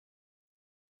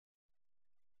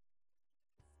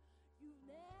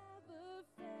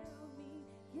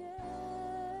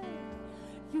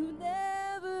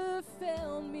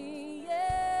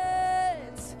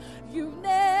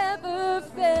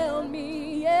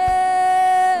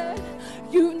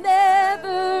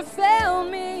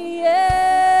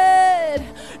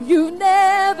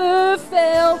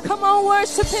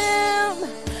worship him.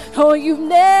 Oh, you've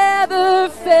never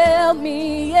failed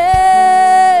me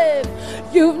yet.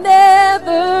 You've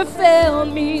never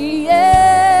failed me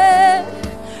yet.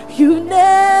 You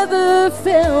never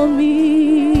failed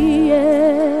me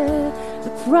yet.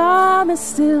 The promise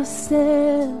still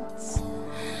stands.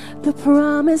 The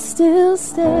promise still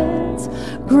stands.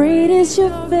 Great is your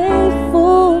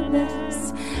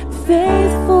faithfulness,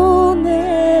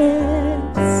 faithfulness.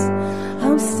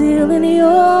 I'm still in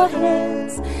your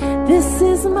hands. This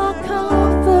is my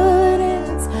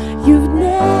confidence. You've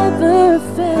never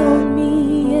failed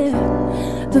me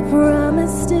yet. The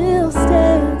promise still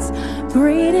stands.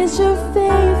 Great is your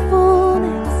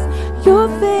faithfulness, your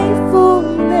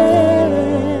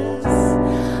faithfulness.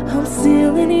 I'm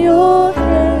still in your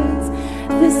hands.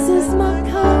 This is my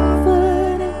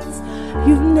confidence.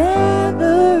 You've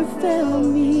never failed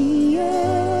me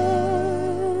yet.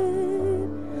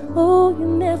 Oh, you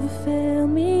never failed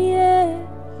me yet.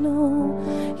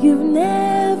 No, you've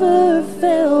never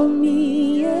failed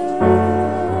me yet.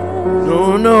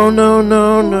 No, no, no,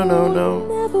 no, no, no, no.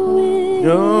 Never will.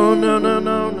 No, no, no,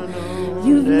 no, no, no.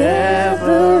 You've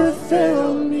never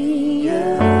failed me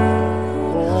yet.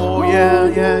 Oh, yeah,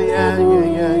 yeah, yeah, yeah,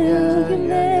 yeah, yeah,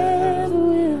 yeah.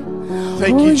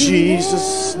 Thank you,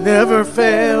 Jesus. Never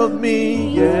failed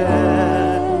me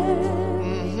yet.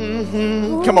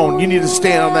 Mm-hmm. Come on, you need to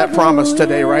stand on that promise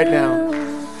today, right now.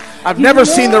 I've never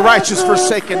seen the righteous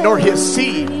forsaken, nor his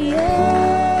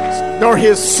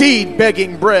seed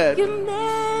begging bread.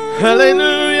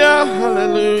 Hallelujah,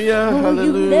 hallelujah,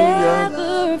 hallelujah.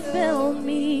 Never failed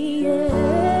me yet.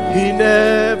 He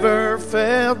never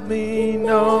failed me.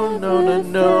 No, no, no,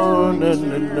 no, no,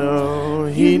 no, no.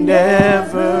 He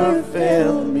never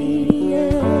failed me.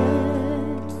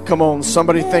 Come on,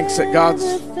 somebody thinks that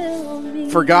God's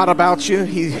forgot about you.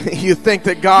 You think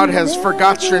that God has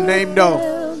forgot your name?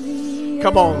 No.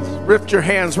 Come on, lift your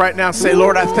hands right now and say,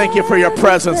 Lord, I thank you for your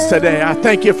presence today. I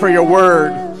thank you for your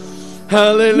word.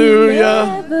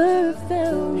 Hallelujah.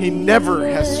 He never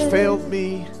has failed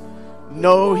me.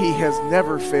 No, he has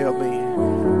never failed me.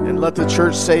 And let the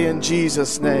church say in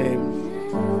Jesus' name.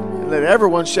 And let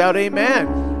everyone shout amen.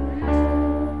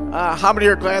 How many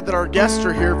are glad that our guests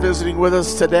are here visiting with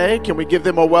us today? Can we give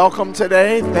them a welcome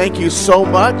today? Thank you so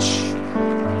much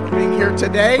for being here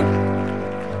today.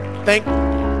 Thank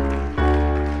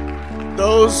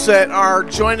those that are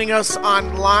joining us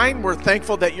online. We're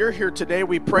thankful that you're here today.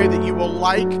 We pray that you will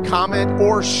like, comment,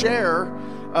 or share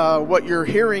what you're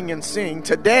hearing and seeing.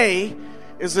 Today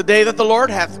is the day that the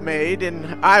Lord hath made,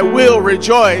 and I will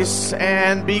rejoice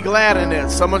and be glad in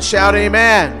it. Someone shout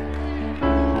amen.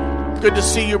 Good to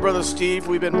see you, Brother Steve.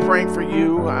 We've been praying for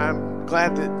you. I'm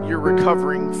glad that you're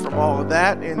recovering from all of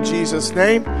that in Jesus'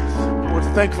 name.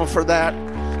 We're thankful for that.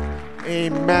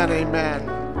 Amen, amen.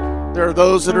 There are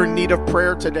those that are in need of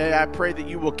prayer today. I pray that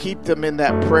you will keep them in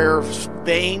that prayer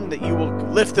vein, that you will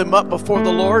lift them up before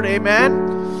the Lord. Amen.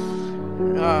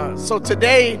 So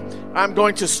today, I'm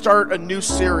going to start a new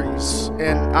series,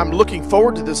 and I'm looking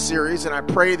forward to this series, and I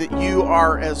pray that you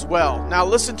are as well. Now,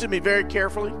 listen to me very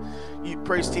carefully. You,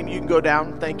 praise team, you can go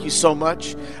down. Thank you so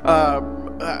much.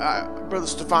 Brother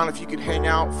Stefan, if you could hang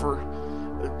out for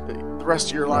the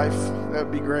rest of your life, that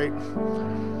would be great.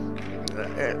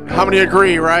 How many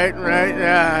agree, right? Right?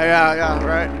 Yeah,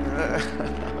 right.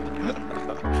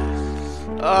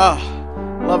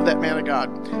 Love that man of God.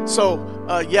 So,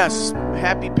 yes,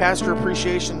 happy Pastor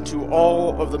Appreciation to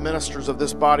all of the ministers of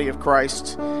this body of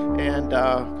Christ. And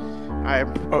I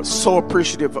am so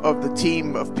appreciative of the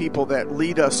team of people that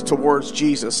lead us towards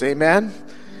Jesus. Amen?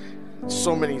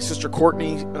 So many. Sister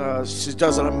Courtney, she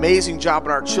does an amazing job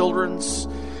in our children's.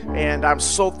 And I'm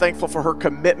so thankful for her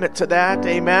commitment to that.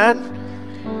 Amen?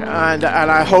 And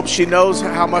I hope she knows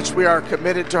how much we are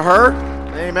committed to her.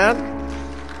 Amen.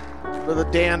 Brother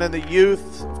Dan and the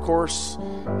youth, of course.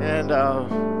 And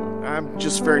I'm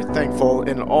just very thankful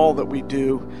in all that we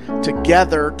do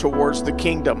together towards the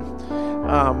kingdom.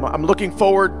 I'm looking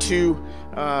forward to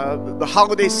the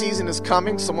holiday season is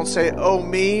coming. Someone say, oh,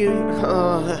 me.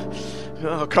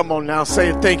 Oh, come on now.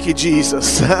 Say thank you,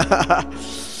 Jesus.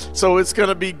 So it's going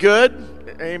to be good.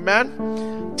 Amen.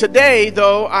 Today,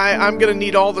 though, I'm going to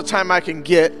need all the time I can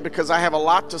get because I have a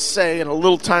lot to say and a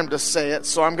little time to say it.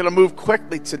 So I'm going to move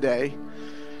quickly today.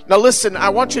 Now, listen, I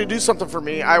want you to do something for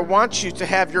me. I want you to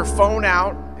have your phone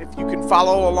out, if you can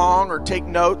follow along or take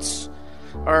notes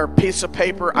or a piece of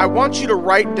paper. I want you to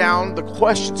write down the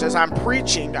questions as I'm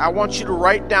preaching. I want you to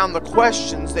write down the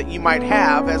questions that you might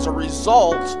have as a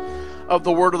result of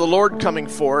the word of the Lord coming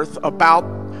forth about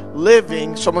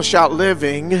living, someone shout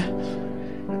living,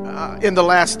 in the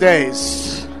last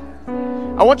days.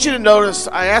 I I want you to notice,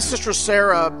 I asked Sister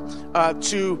Sarah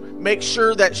to make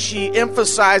sure that she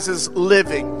emphasizes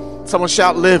living. Someone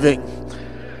shout living.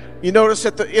 You notice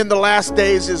that in the last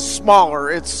days is smaller.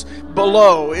 It's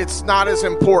below. It's not as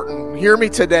important. Hear me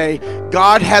today.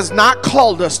 God has not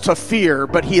called us to fear,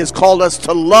 but he has called us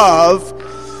to love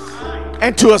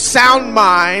and to a sound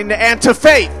mind and to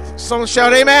faith. Someone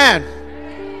shout amen.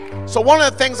 So one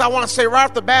of the things I want to say right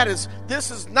off the bat is this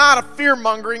is not a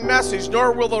fear-mongering message,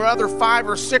 nor will the other 5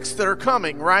 or 6 that are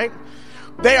coming, right?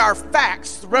 They are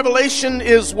facts. Revelation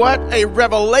is what? A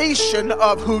revelation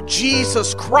of who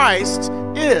Jesus Christ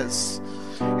is.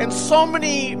 And so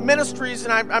many ministries,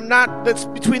 and I'm not, that's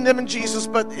between them and Jesus,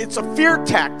 but it's a fear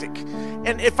tactic.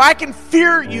 And if I can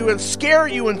fear you and scare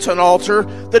you into an altar,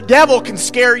 the devil can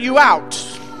scare you out.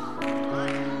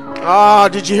 Oh,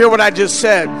 did you hear what I just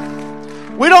said?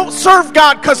 We don't serve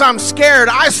God because I'm scared.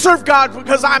 I serve God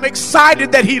because I'm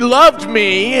excited that he loved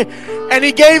me and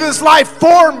he gave his life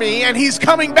for me and he's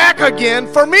coming back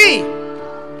again for me.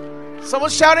 Someone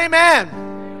shout amen.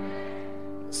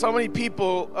 So many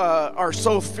people are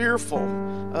so fearful.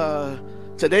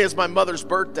 Today is my mother's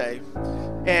birthday,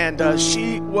 and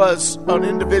she was an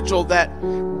individual that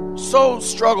so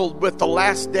struggled with the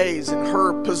last days in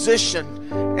her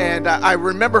position. And I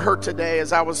remember her today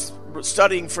as I was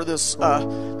studying for this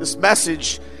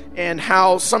message, and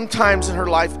how sometimes in her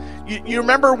life, you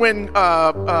remember when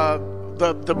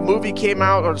the movie came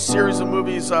out, or a series of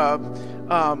movies,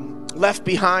 Left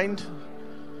Behind?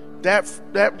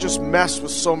 That just messed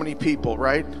with so many people,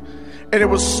 right? And it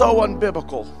was so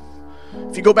unbiblical.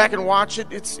 If you go back and watch it,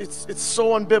 it's so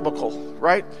unbiblical,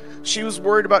 right? She was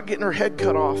worried about getting her head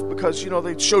cut off because,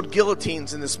 they showed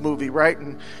guillotines in this movie, right?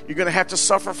 And you're going to have to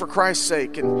suffer for Christ's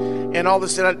sake and all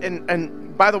this.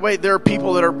 And by the way, there are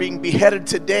people that are being beheaded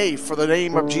today for the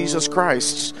name of Jesus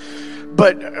Christ.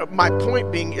 But my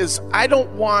point being is I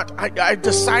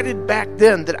decided back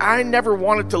then that I never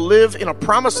wanted to live in a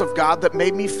promise of God that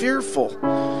made me fearful,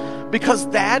 because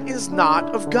that is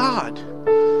not of God.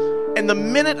 And the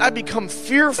minute I become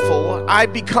fearful, I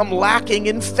become lacking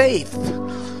in faith.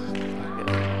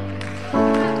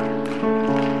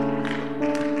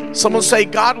 Someone say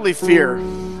godly fear.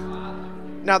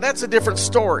 Now that's a different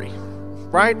story,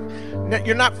 right?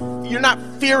 You're not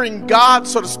fearing God,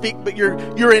 so to speak, but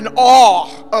you're in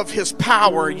awe of his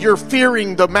power. You're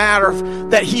fearing the matter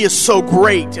that he is so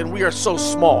great and we are so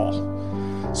small.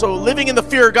 So living in the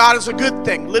fear of God is a good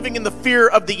thing. Living in the fear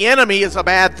of the enemy is a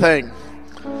bad thing.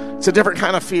 It's a different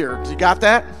kind of fear. You got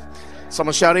that?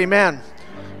 Someone shout amen.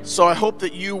 So I hope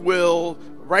that you will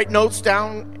write notes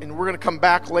down, and we're going to come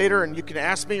back later, and you can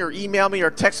ask me or email me or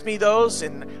text me those,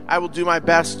 and I will do my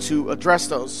best to address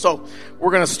those. So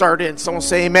we're going to start in. Someone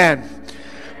say amen.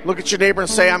 Look at your neighbor and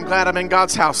say, I'm glad I'm in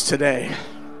God's house today.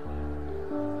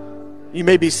 You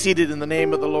may be seated in the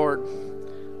name of the Lord.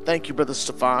 Thank you, Brother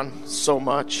Stefan, so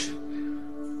much.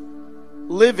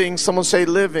 Living, someone say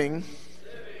living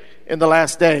in the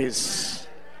last days.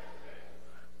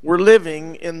 We're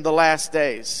living in the last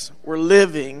days. We're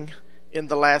living in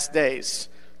the last days.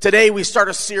 Today we start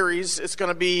a series. It's going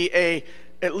to be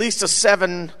at least a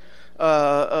 7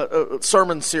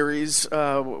 sermon series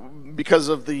because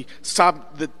of the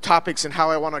topics and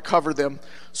how I want to cover them.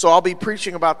 So I'll be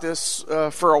preaching about this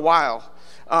for a while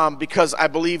because I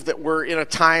believe that we're in a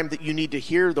time that you need to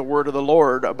hear the word of the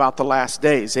Lord about the last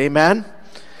days. Amen?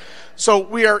 So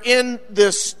we are in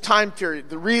this time period.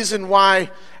 The reason why,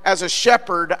 as a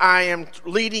shepherd, I am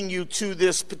leading you to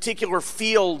this particular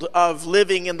field of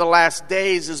living in the last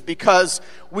days is because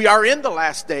we are in the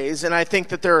last days, and I think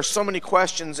that there are so many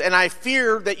questions, and I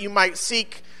fear that you might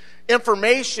seek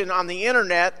information on the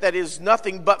internet that is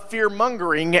nothing but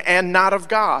fear-mongering and not of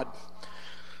God.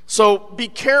 So be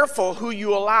careful who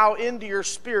you allow into your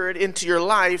spirit, into your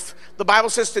life. The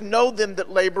Bible says to know them that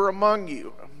labor among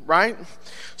you, right?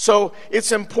 So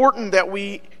it's important that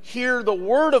we hear the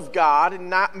Word of God and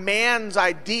not man's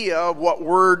idea of what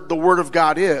the Word of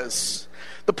God is.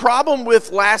 The problem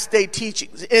with last day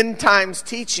teachings, end times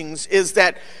teachings, is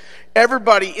that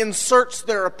everybody inserts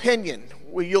their opinion.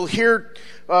 You'll hear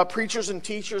preachers and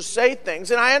teachers say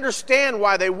things, and I understand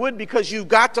why they would, because you've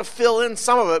got to fill in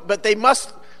some of it, but they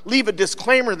must leave a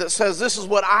disclaimer that says this is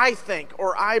what I think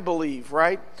or I believe,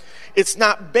 right? It's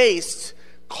not based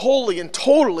wholly and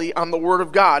totally on the Word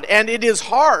of God. And it is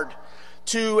hard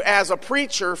to, as a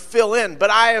preacher, fill in. But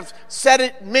I have said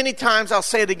it many times, I'll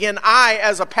say it again. I,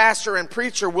 as a pastor and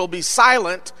preacher, will be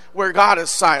silent where God is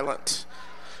silent.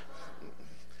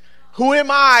 Who am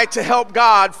I to help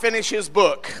God finish his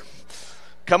book?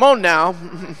 Come on now.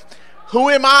 Who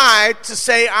am I to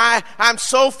say I'm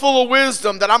so full of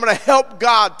wisdom that I'm going to help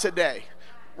God today?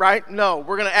 right? No,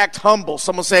 we're going to act humble.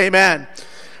 Someone say amen.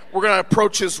 We're going to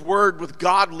approach his word with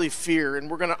godly fear, and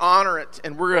we're going to honor it.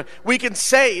 And we can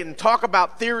say and talk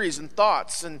about theories and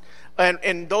thoughts,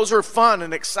 and those are fun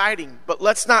and exciting. But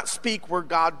let's not speak where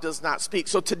God does not speak.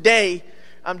 So today,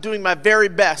 I'm doing my very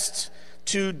best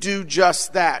to do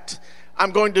just that. I'm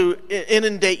going to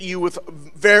inundate you with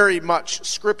very much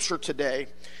scripture today.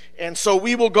 And so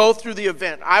we will go through the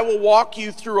event. I will walk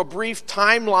you through a brief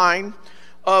timeline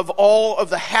of all of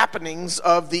the happenings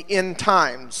of the end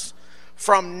times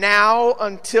from now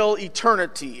until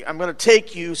eternity. I'm going to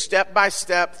take you step by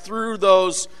step through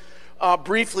those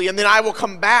briefly, and then I will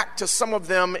come back to some of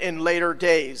them in later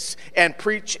days and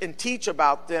preach and teach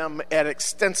about them in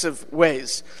extensive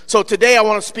ways. So today I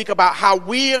want to speak about how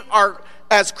we are,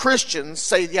 as Christians,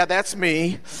 say, yeah, that's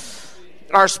me,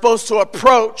 are supposed to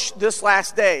approach this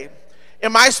last day.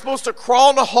 Am I supposed to crawl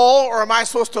in a hole, or am I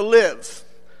supposed to live?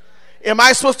 Am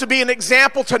I supposed to be an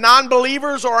example to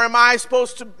non-believers, or am I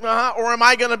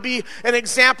going to be an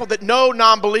example that no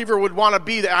non-believer would want to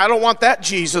be? I don't want that,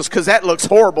 Jesus, because that looks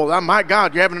horrible. Oh, my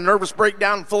God, you're having a nervous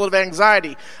breakdown and full of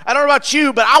anxiety. I don't know about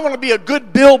you, but I want to be a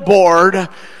good billboard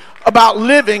about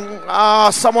living.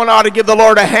 Someone ought to give the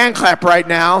Lord a hand clap right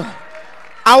now.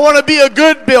 I want to be a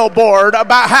good billboard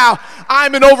about how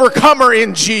I'm an overcomer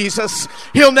in Jesus.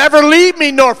 He'll never leave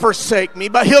me nor forsake me,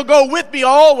 but he'll go with me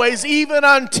always, even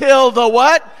until the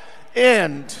what?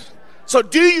 End. So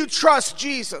do you trust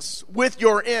Jesus with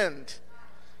your end?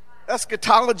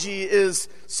 Eschatology is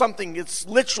something, it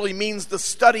literally means the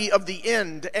study of the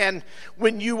end. And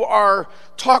when you are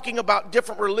talking about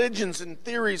different religions and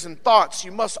theories and thoughts,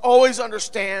 you must always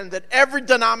understand that every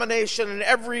denomination and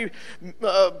every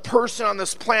person on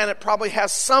this planet probably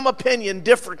has some opinion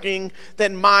differing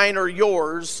than mine or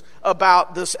yours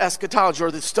about this eschatology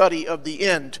or the study of the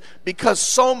end, because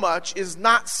so much is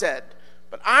not said.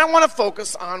 But I want to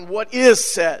focus on what is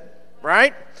said,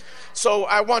 right? So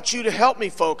I want you to help me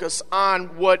focus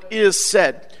on what is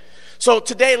said. So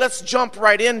today, let's jump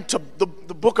right into the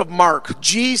book of Mark.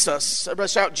 Jesus, everybody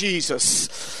shout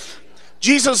Jesus.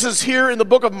 Jesus is here in the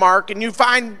book of Mark, and you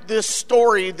find this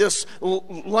story, this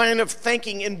line of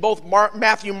thinking in both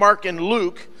Matthew, Mark, and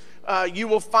Luke. You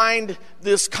will find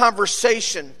this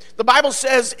conversation. The Bible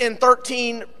says in Mark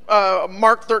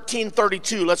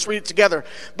 13:32, let's read it together.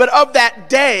 But of that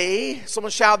day,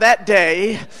 someone shout that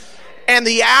day, and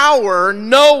the hour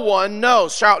no one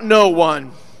knows. Shout no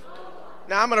one.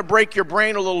 Now I'm going to break your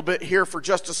brain a little bit here for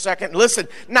just a second. Listen,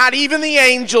 not even the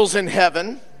angels in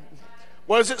heaven.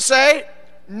 What does it say?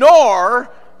 Nor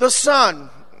the Son.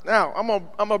 Now, I'm going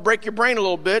to break your brain a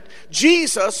little bit.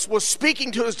 Jesus was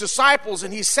speaking to his disciples,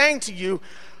 and he's saying to you,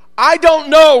 I don't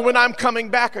know when I'm coming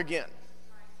back again.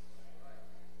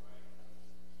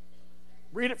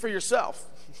 Read it for yourself.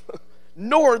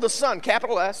 Nor the Son,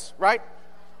 capital S, right?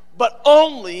 But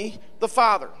only the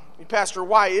Father. Pastor,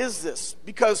 why is this?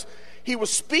 Because he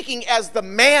was speaking as the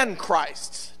man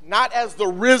Christ, not as the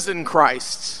risen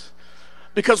Christ.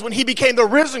 Because when he became the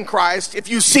risen Christ, if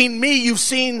you've seen me, you've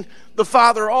seen the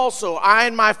Father also. I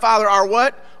and my Father are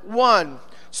what? One.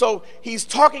 So he's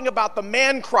talking about the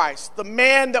man Christ, the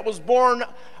man that was born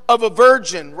of a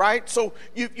virgin, right? So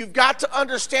you've got to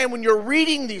understand when you're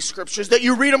reading these scriptures that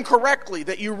you read them correctly,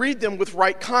 that you read them with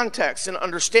right context and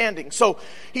understanding. So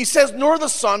he says, nor the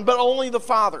Son, but only the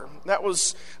Father. That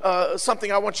was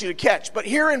something I want you to catch. But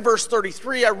here in verse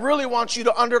 33, I really want you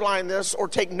to underline this or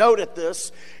take note at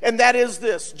this, and that is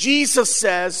this. Jesus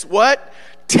says, what?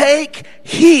 Take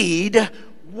heed,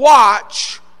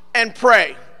 watch, and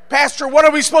pray. Pastor, what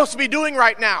are we supposed to be doing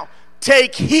right now?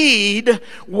 Take heed,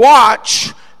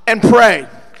 watch, and pray.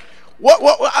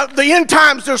 The end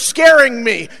times, they're scaring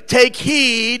me. Take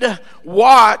heed,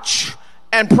 watch,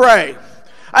 and pray.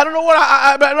 I don't know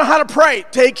I don't know how to pray.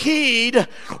 Take heed,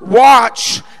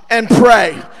 watch, and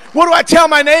pray. What do I tell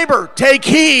my neighbor? Take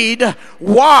heed,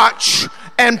 watch,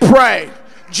 and pray.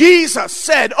 Jesus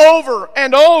said over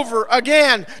and over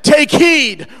again, take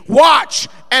heed, watch,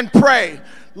 and pray.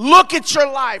 Look at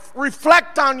your life.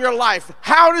 Reflect on your life.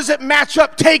 How does it match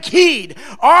up? Take heed.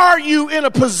 Are you in a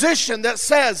position that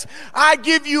says, I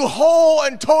give you whole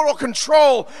and total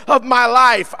control of my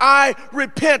life. I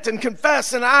repent and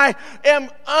confess, and I am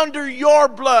under your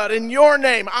blood in your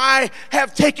name. I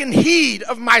have taken heed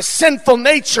of my sinful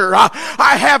nature.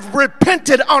 I have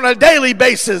repented on a daily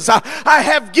basis. I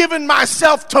have given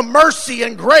myself to mercy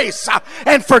and grace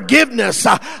and forgiveness.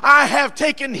 I have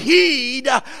taken heed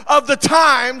of the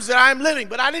time times that I'm living.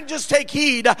 But I didn't just take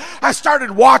heed. I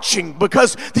started watching,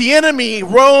 because the enemy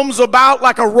roams about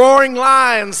like a roaring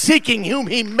lion, seeking whom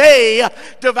he may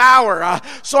devour.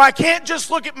 So I can't just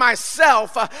look at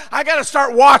myself. I got to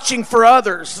start watching for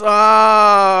others.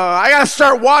 I got to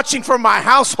start watching for my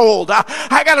household.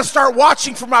 I got to start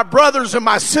watching for my brothers and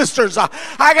my sisters.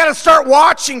 I got to start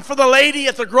watching for the lady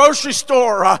at the grocery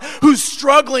store who's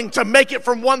struggling to make it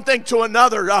from one thing to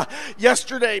another.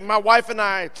 Yesterday, my wife and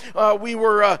I, we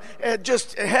were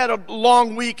just had a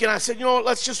long week, and I said, you know what,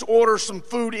 let's just order some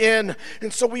food in.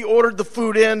 And so we ordered the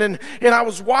food in, and I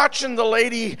was watching the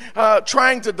lady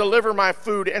trying to deliver my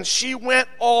food, and she went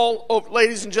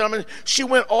ladies and gentlemen, she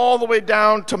went all the way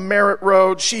down to Merritt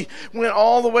Road. She went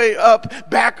all the way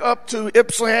back up to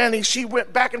Ypsilanti. She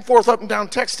went back and forth up and down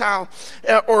Textile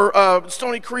or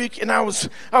Stony Creek, and I was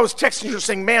texting her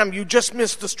saying, ma'am, you just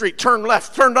missed the street. Turn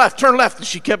left, turn left, turn left. And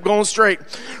she kept going straight,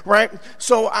 right?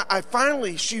 So I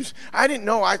finally, I didn't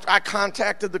know. I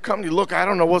contacted the company. Look, I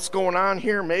don't know what's going on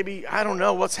here. Maybe, I don't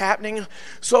know what's happening.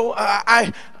 So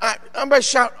I'm going to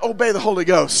shout, obey the Holy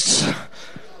Ghost.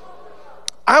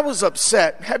 I was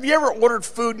upset. Have you ever ordered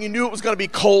food and you knew it was going to be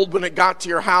cold when it got to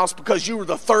your house because you were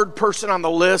the third person on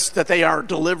the list that they are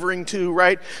delivering to,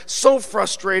 right? So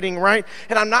frustrating, right?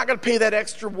 And I'm not going to pay that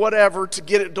extra whatever to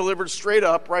get it delivered straight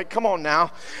up, right? Come on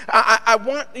now. I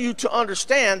want you to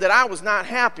understand that I was not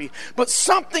happy. But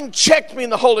something checked me in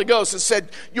the Holy Ghost and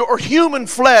said, your human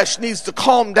flesh needs to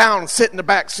calm down and sit in the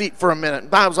back seat for a minute.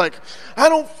 And I was like, I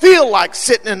don't feel like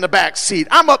sitting in the back seat.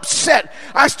 I'm upset.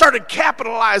 I started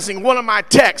capitalizing one of my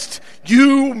text.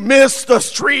 You missed the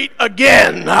street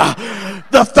again,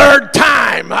 the third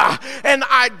time. And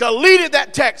I deleted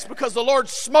that text because the Lord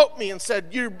smote me and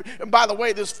said, and by the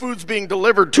way, this food's being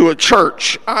delivered to a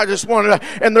church. I just wanted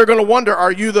to, and they're going to wonder,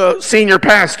 are you the senior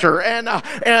pastor? And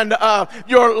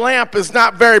your lamp is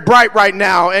not very bright right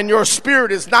now, and your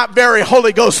spirit is not very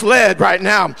Holy Ghost led right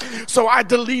now. So I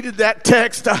deleted that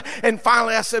text, and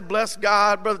finally I said, bless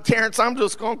God, Brother Terrence, I'm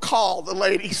just going to call the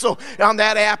lady. So on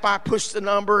that app, I pushed the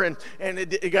number, and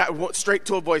it got straight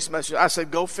to a voice message. I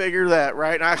said, go figure that,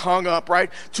 right? And I hung up,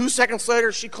 right? 2 seconds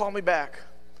later, she called me back.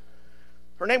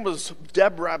 Her name was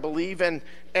Deborah, I believe, and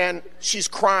she's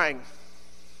crying.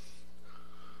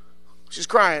 She's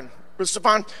crying. But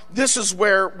Stefan, this is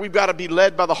where we've got to be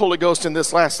led by the Holy Ghost in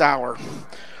this last hour.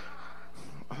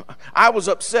 I was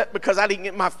upset because I didn't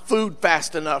get my food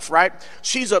fast enough, right?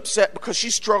 She's upset because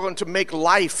she's struggling to make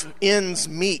life ends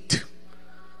meet.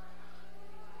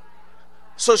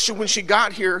 So when she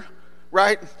got here,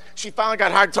 right, she finally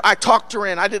got hired. So I talked her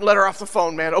in. I didn't let her off the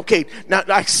phone, man. Okay, now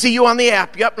I see you on the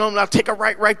app. Yep, no, now take a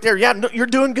right there. Yeah, no, you're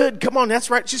doing good. Come on,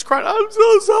 that's right. She's crying. I'm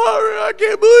so sorry. I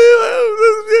can't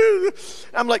believe it.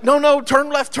 I'm like, no, turn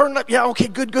left. Yeah, okay,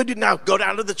 good. Now go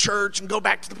down to the church and go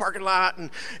back to the parking lot. And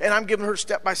I'm giving her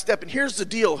step by step. And here's the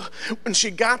deal. When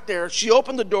she got there, she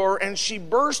opened the door and she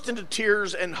burst into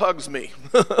tears and hugs me.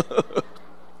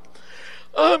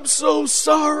 I'm so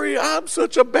sorry. I'm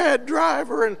such a bad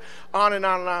driver, and on and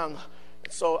on and on.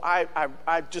 So I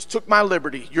just took my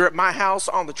liberty. You're at my house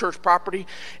on the church property,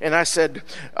 and I said,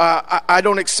 I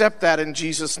don't accept that in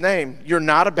Jesus' name. You're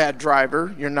not a bad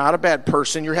driver. You're not a bad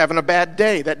person. You're having a bad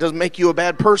day. That doesn't make you a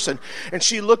bad person. And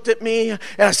she looked at me, and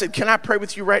I said, can I pray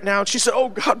with you right now? And she said, oh,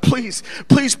 God, please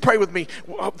pray with me.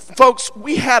 Folks,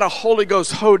 we had a Holy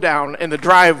Ghost hoedown in the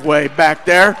driveway back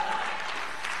there.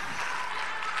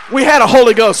 We had a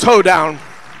Holy Ghost hoedown.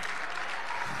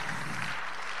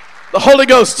 The Holy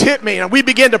Ghost hit me, and we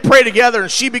began to pray together,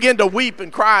 and she began to weep and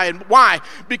cry. And why?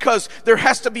 Because there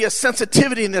has to be a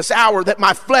sensitivity in this hour that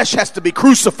my flesh has to be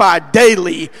crucified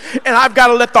daily, and I've got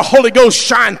to let the Holy Ghost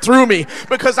shine through me,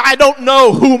 because I don't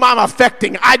know whom I'm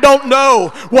affecting. I don't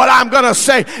know what I'm going to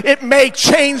say. It may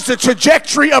change the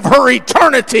trajectory of her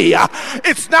eternity.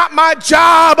 It's not my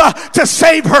job to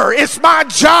save her. It's my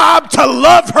job to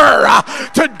love her,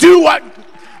 to do what.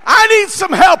 I need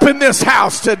some help in this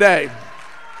house today.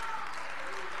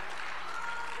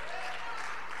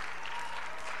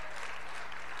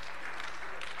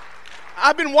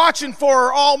 I've been watching for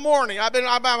her all morning.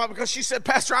 Because she said,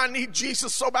 Pastor, I need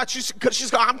Jesus so bad. Because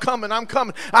she's going, I'm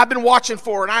coming. I've been watching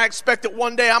for her, and I expect that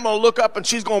one day I'm going to look up and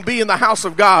she's going to be in the house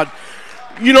of God.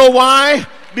 You know why?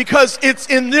 Because it's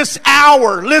in this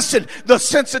hour. Listen, the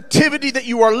sensitivity that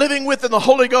you are living with in the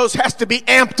Holy Ghost has to be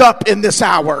amped up in this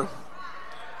hour.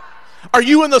 Are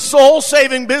you in the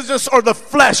soul-saving business or the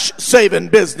flesh-saving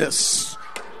business?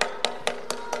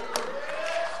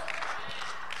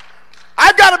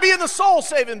 I've got to be in the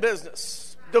soul-saving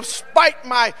business, despite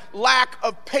my lack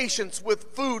of patience with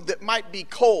food that might be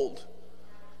cold.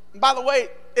 And by the way,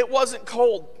 it wasn't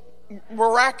cold.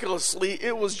 miraculously,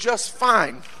 it was just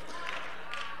fine.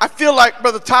 I feel like,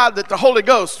 Brother Todd, that the Holy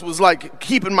Ghost was like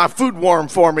keeping my food warm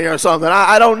for me or something.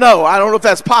 I don't know. I don't know if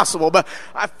that's possible, but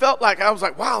I felt like, I was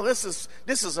like, wow, this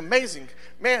is amazing.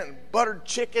 Man, buttered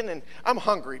chicken, and I'm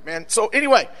hungry, man. So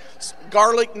anyway,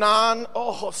 garlic naan,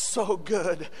 oh, so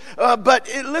good.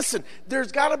 Listen,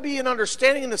 there's got to be an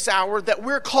understanding in this hour that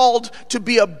we're called to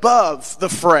be above the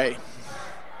fray.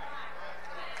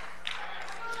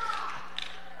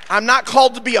 I'm not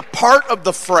called to be a part of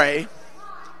the fray.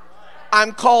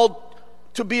 I'm called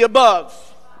to be above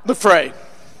the fray.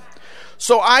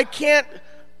 So I can't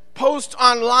post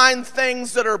online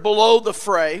things that are below the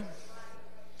fray.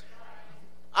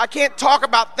 I can't talk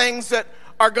about things that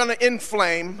are going to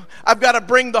inflame. I've got to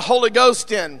bring the Holy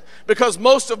Ghost in, because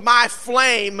most of my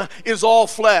flame is all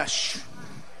flesh.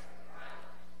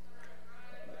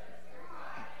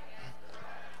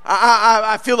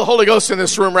 I feel the Holy Ghost in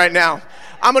this room right now.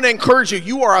 I'm going to encourage you.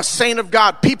 You are a saint of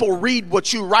God. People read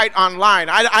what you write online.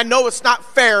 I know it's not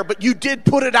fair, but you did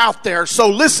put it out there. So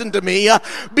listen to me.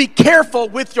 Be careful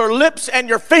with your lips and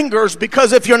your fingers,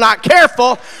 because if you're not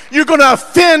careful, you're going to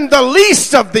offend the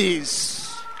least of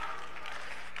these.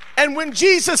 And when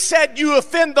Jesus said you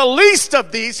offend the least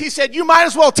of these, he said you might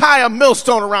as well tie a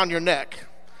millstone around your neck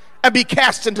and be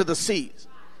cast into the seas.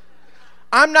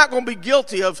 I'm not going to be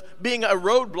guilty of being a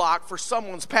roadblock for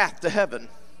someone's path to heaven.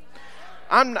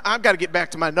 I've got to get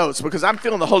back to my notes, because I'm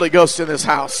feeling the Holy Ghost in this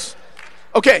house.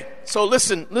 Okay, so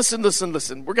listen.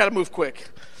 We've got to move quick.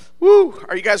 Woo,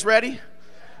 are you guys ready?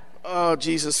 Oh,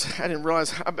 Jesus, I didn't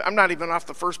realize. I'm not even off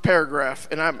the first paragraph,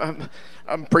 and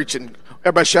I'm preaching.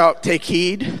 Everybody shout, take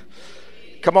heed.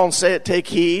 Come on, say it, take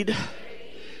heed.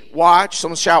 Watch.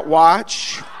 Someone shout,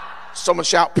 watch. Someone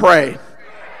shout, pray.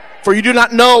 For you do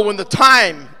not know when the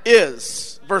time is.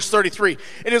 Verse 33,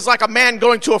 it is like a man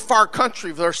going to a far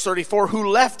country, verse 34, who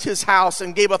left his house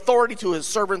and gave authority to his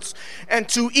servants and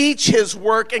to each his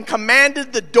work, and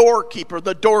commanded the doorkeeper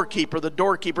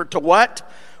to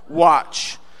what?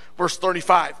 Watch. Verse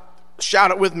 35,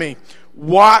 shout it with me.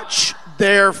 Watch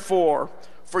therefore,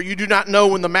 for you do not know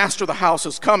when the master of the house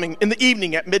is coming, in the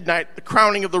evening, at midnight, the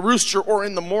crowing of the rooster, or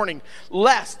in the morning,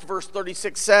 lest, verse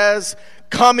 36 says,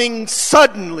 coming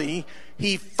suddenly,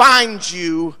 he finds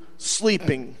you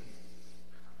sleeping.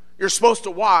 You're supposed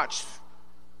to watch,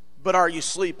 but are you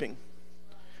sleeping?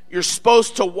 You're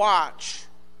supposed to watch,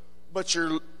 but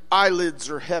your eyelids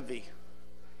are heavy.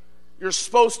 You're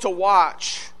supposed to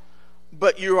watch,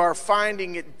 but you are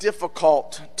finding it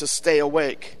difficult to stay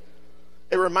awake.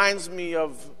 It reminds me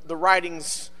of the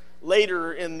writings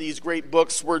later in these great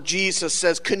books where Jesus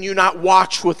says, can you not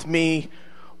watch with me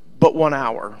but 1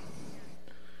 hour?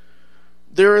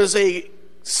 There is a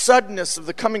suddenness of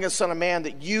the coming of Son of Man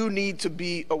that you need to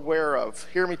be aware of.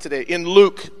 Hear me today. In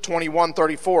Luke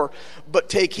 21:34, but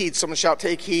take heed. Someone shout,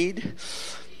 take heed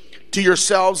to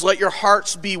yourselves. Let your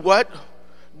hearts be what?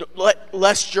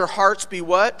 Lest your hearts be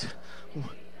what?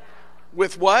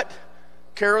 With what?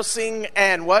 Carousing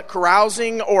and what?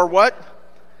 Carousing or what?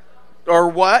 Or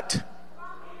what?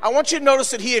 I want you to notice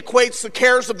that he equates the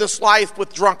cares of this life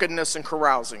with drunkenness and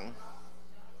carousing.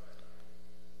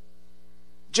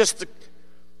 Just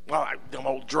them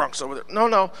old drunks over there.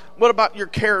 No. What about your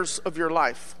cares of your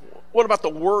life? What about the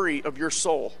worry of your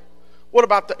soul? What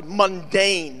about the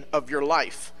mundane of your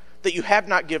life that you have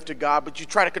not given to God, but you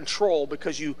try to control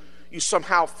because you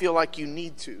somehow feel like you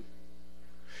need to?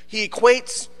 He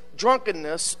equates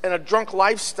drunkenness and a drunk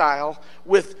lifestyle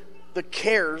with the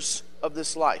cares of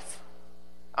this life.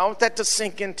 I want that to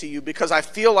sink into you, because I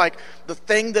feel like the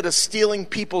thing that is stealing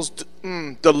people's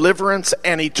deliverance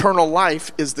and eternal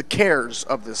life is the cares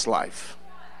of this life.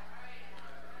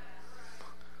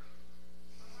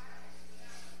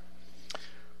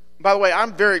 By the way,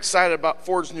 I'm very excited about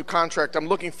Ford's new contract. I'm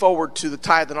looking forward to the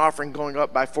tithe and offering going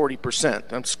up by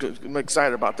 40%. I'm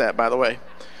excited about that, by the way.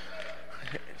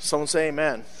 Someone say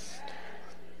amen.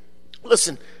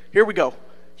 Listen, here we go.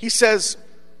 He says,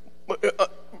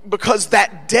 because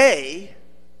that day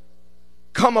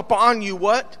come upon you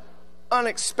what?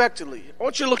 Unexpectedly. I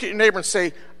want you to look at your neighbor and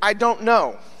say, I don't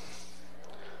know,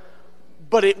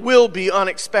 but it will be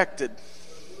unexpected.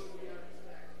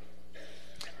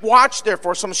 Watch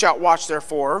therefore. Someone shout, watch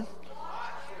therefore.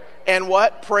 And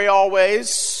what? Pray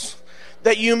always,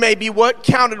 that you may be what?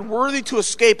 Counted worthy to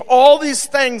escape all these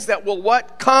things that will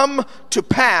what? Come to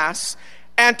pass,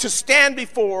 and to stand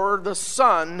before the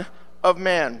Son of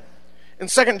Man. In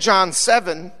 2 John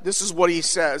 7, this is what he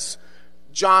says.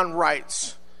 John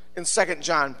writes in 2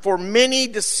 John, for many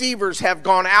deceivers have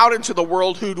gone out into the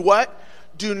world who what?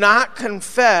 Do not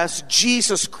confess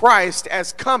Jesus Christ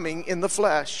as coming in the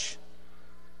flesh.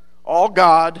 All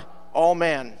God, all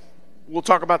man. We'll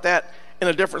talk about that in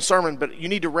a different sermon, but you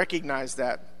need to recognize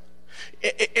that.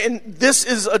 And this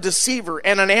is a deceiver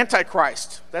and an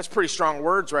antichrist. That's pretty strong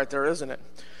words right there, isn't it?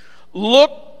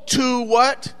 Look to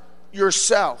what?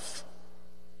 Yourself.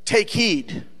 Take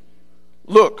heed.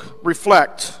 Look,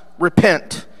 reflect,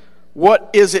 repent. What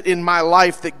is it in my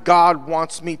life that God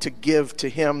wants me to give to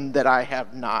him that I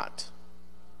have not?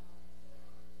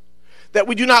 That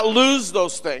we do not lose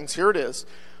those things. Here it is.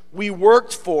 We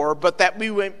worked for, but that we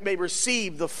may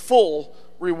receive the full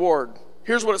reward.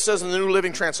 Here's what it says in the New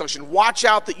Living Translation. Watch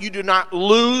out that you do not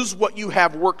lose what you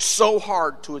have worked so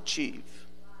hard to achieve.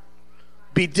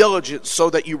 Be diligent so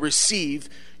that you receive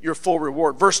your full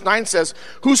reward. Verse 9 says,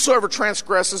 whosoever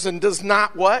transgresses and does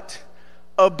not what?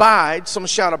 Abide. Someone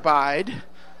shout abide.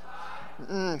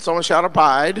 Someone shout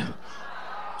abide.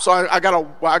 So I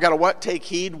gotta what? Take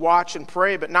heed, watch, and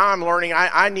pray. But now I'm learning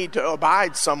I need to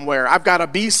abide somewhere. I've got to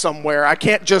be somewhere. I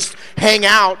can't just hang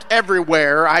out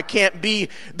everywhere. I can't be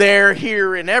there,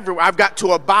 here, and everywhere. I've got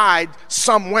to abide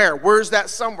somewhere. Where's that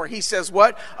somewhere? He says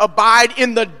what? Abide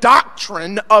in the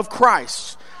doctrine of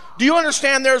Christ. Do you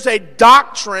understand there's a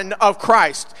doctrine of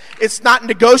Christ? It's not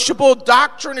negotiable.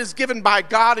 Doctrine is given by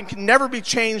God and can never be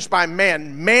changed by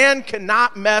man. Man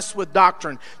cannot mess with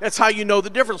doctrine. That's how you know the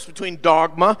difference between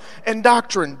dogma and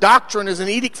doctrine. Doctrine is an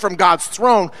edict from God's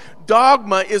throne.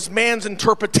 Dogma is man's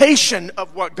interpretation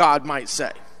of what God might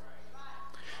say.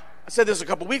 I said this a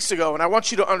couple weeks ago, and I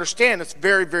want you to understand it's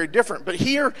very, very different. But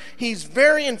here, he's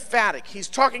very emphatic. He's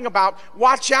talking about,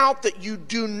 watch out that you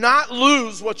do not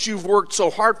lose what you've worked so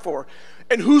hard for.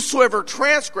 And whosoever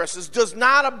transgresses, does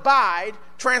not abide,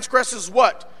 transgresses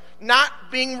what? Not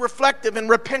being reflective and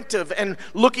repentive and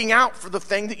looking out for the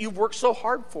thing that you've worked so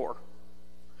hard for.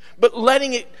 But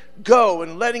letting it go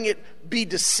and letting it be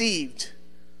deceived.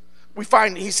 We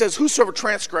find, he says, whosoever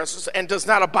transgresses and does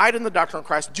not abide in the doctrine of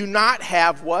Christ, do not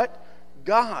have what?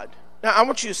 God. Now, I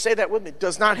want you to say that with me.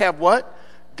 Does not have what?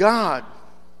 God.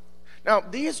 Now,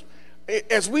 these,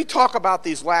 as we talk about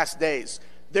these last days,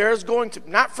 there's going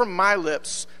to, not from my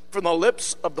lips, from the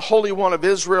lips of the Holy One of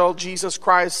Israel, Jesus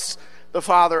Christ, the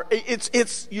Father,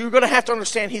 you're going to have to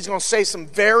understand he's going to say some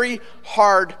very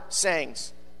hard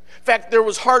sayings. In fact, there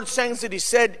was hard sayings that he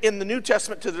said in the New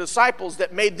Testament to the disciples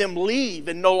that made them leave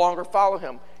and no longer follow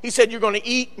him. He said, you're going to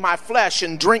eat my flesh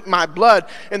and drink my blood.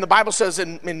 And the Bible says,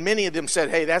 and many of them said,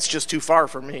 hey, that's just too far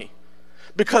for me.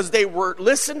 Because they were,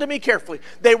 listen to me carefully,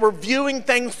 they were viewing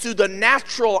things through the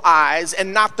natural eyes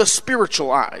and not the spiritual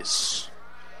eyes.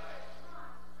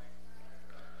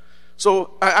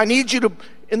 So I need you to,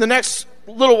 in the next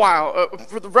little while,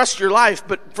 for the rest of your life,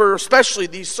 but for especially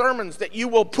these sermons, that you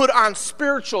will put on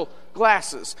spiritual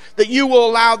glasses, that you will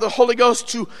allow the Holy Ghost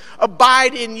to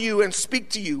abide in you and speak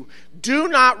to you. Do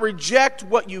not reject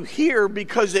what you hear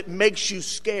because it makes you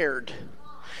scared.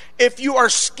 If you are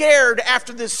scared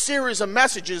after this series of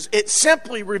messages, it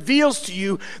simply reveals to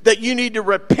you that you need to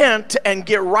repent and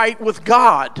get right with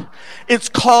God. It's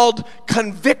called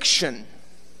conviction.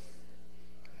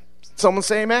 Someone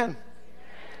say amen.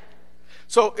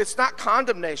 So it's not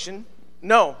condemnation.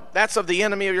 No, that's of the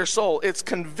enemy of your soul. It's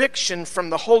conviction from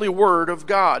the holy word of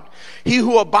God. He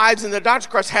who abides in the doctrine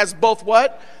of Christ has both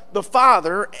what? The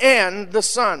Father and the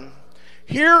Son.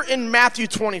 Here in Matthew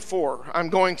 24, I'm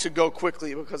going to go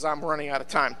quickly because I'm running out of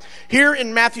time. Here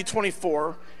in Matthew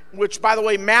 24, which, by the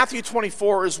way, Matthew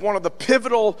 24 is one of the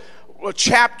pivotal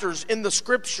chapters in the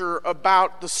scripture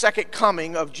about the second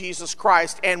coming of Jesus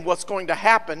Christ and what's going to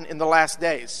happen in the last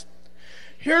days.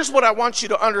 Here's what I want you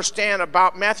to understand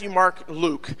about Matthew, Mark,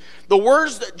 Luke. The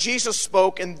words that Jesus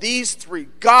spoke in these three,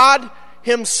 God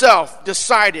himself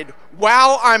decided,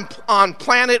 while I'm on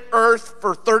planet Earth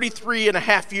for 33 and a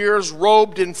half years,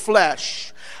 robed in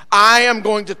flesh, I am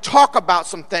going to talk about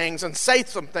some things and say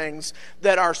some things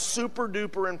that are super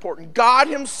duper important. God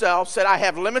himself said, I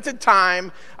have limited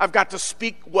time. I've got to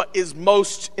speak what is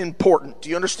most important. Do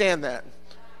you understand that?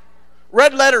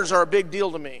 Red letters are a big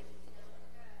deal to me.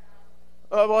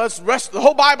 The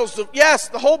whole Bible's, yes,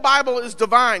 the whole Bible is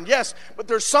divine, yes, but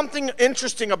there's something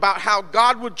interesting about how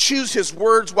God would choose his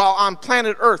words while on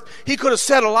planet Earth. He could have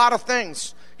said a lot of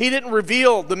things. He didn't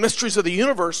reveal the mysteries of the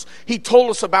universe. He told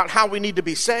us about how we need to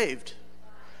be saved.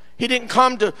 He didn't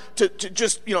come to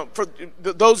just, for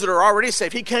those that are already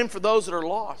saved. He came for those that are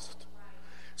lost.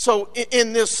 So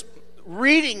in this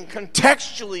reading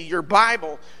contextually your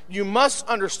Bible, you must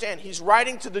understand he's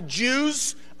writing to the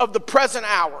Jews of the present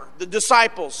hour, the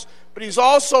disciples, but he's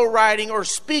also writing or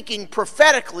speaking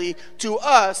prophetically to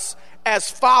us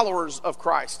as followers of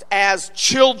Christ, as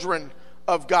children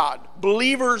of God,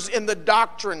 believers in the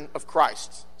doctrine of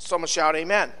Christ. Someone shout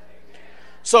amen.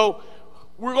 So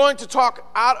we're going to talk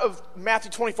out of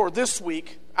Matthew 24 this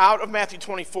week, out of Matthew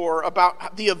 24,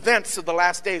 about the events of the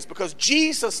last days, because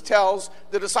Jesus tells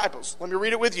the disciples. Let me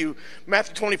read it with you.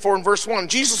 Matthew 24 and verse 1.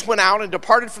 Jesus went out and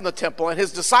departed from the temple, and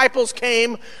his disciples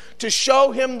came to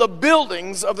show him the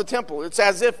buildings of the temple. It's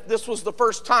as if this was the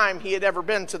first time he had ever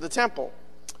been to the temple.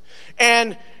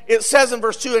 And it says in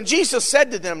verse 2, and Jesus said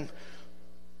to them,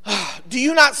 do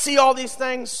you not see all these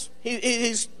things?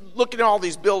 He's looking at all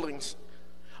these buildings.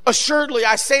 Assuredly,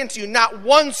 I say unto you, not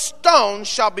one stone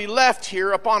shall be left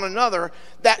here upon another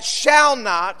that shall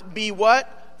not be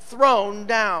what? Thrown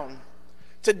down.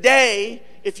 Today,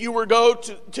 if you were to go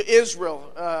to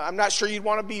Israel, I'm not sure you'd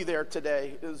want to be there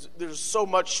today. There's so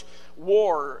much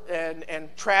war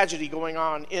and tragedy going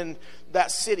on in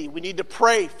that city. We need to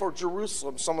pray for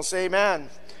Jerusalem. Someone say amen.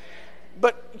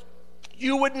 But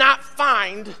you would not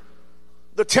find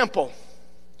the temple.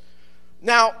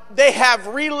 Now, they have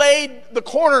relaid the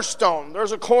cornerstone.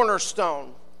 There's a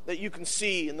cornerstone that you can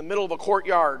see in the middle of a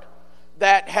courtyard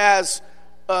that has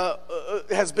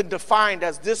been defined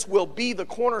as this will be the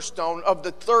cornerstone of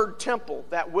the third temple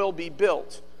that will be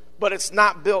built. But it's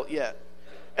not built yet.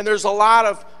 And there's a lot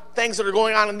of things that are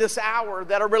going on in this hour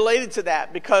that are related to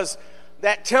that, because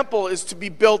that temple is to be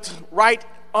built right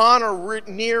on or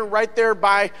near right there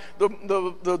by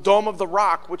the Dome of the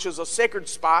Rock, which is a sacred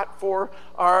spot for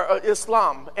our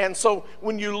Islam. And so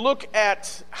when you look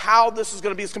at how this is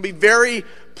going to be, it's going to be very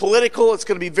political, it's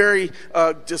going to be very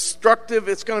destructive,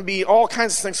 it's going to be all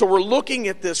kinds of things. So we're looking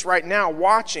at this right now,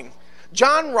 watching.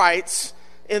 John writes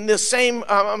in this same,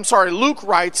 Luke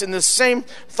writes in this same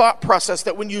thought process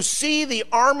that when you see the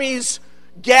armies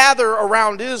gather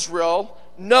around Israel,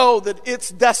 know that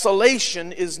its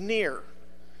desolation is near.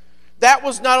 That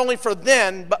was not only for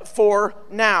then, but for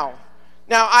now.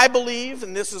 Now, I believe,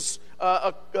 and this is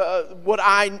what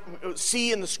I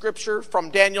see in the scripture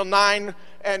from Daniel 9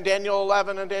 and Daniel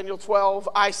 11 and Daniel 12,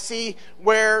 I see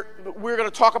where we're going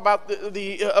to talk about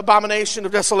the abomination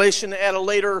of desolation at a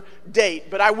later date.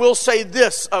 But I will say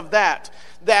this of that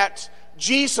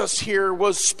Jesus here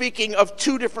was speaking of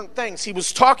two different things. He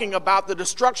was talking about the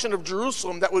destruction of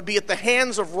Jerusalem that would be at the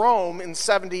hands of Rome in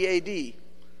 70 A.D.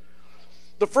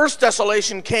 The first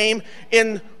desolation came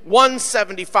in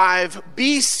 175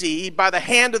 BC by the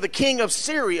hand of the king of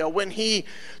Syria when he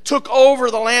took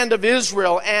over the land of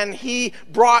Israel, and he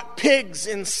brought pigs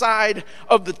inside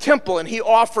of the temple, and he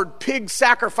offered pig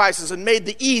sacrifices and made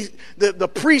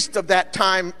the priest of that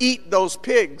time eat those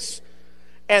pigs.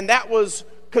 And that was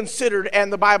considered,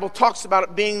 and the Bible talks about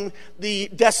it being the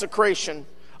desecration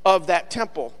of that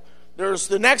temple. There's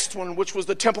the next one, which was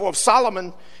the Temple of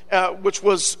Solomon,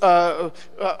 the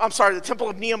Temple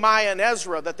of Nehemiah and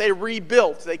Ezra that they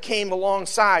rebuilt. They came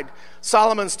alongside.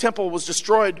 Solomon's temple was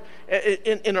destroyed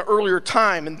in an earlier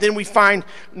time. And then we find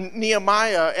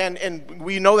Nehemiah, and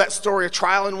we know that story, a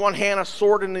trowel in one hand, a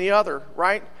sword in the other,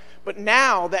 right? But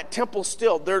now that temple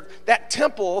that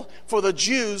temple for the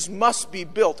Jews must be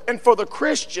built. And for the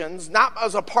Christians, not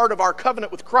as a part of our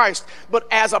covenant with Christ, but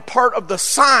as a part of the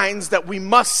signs that we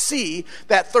must see,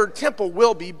 that third temple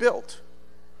will be built.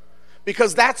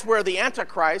 Because that's where the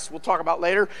Antichrist, we'll talk about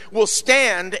later, will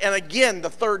stand and again, the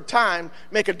third time,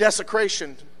 make a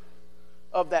desecration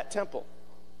of that temple.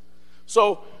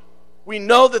 So we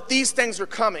know that these things are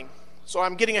coming. So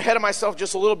I'm getting ahead of myself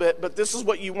just a little bit, but this is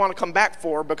what you want to come back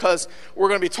for, because we're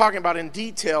going to be talking about in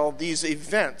detail these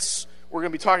events. We're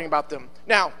going to be talking about them.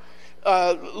 Now,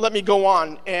 let me go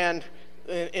on, and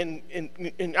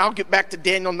I'll get back to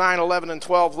Daniel 9, 11, and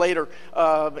 12 later,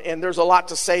 and there's a lot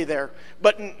to say there.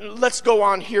 But let's go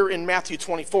on here in Matthew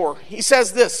 24. He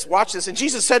says this, watch this, and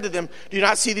Jesus said to them, do you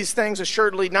not see these things?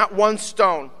 Assuredly, not one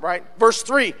stone, right? Verse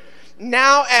 3.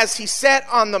 Now as he sat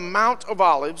on the Mount of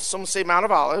Olives, some say Mount of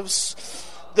Olives,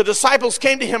 the disciples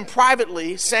came to him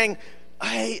privately saying,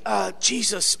 hey,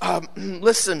 Jesus,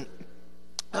 listen,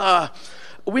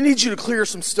 we need you to clear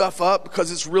some stuff up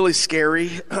because it's really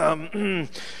scary.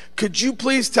 Could you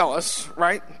please tell us,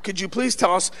 right? Could you please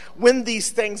tell us when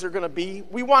these things are going to be?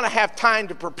 We want to have time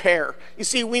to prepare. You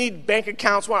see, we need bank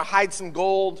accounts. We want to hide some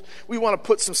gold. We want to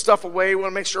put some stuff away. We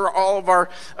want to make sure all of our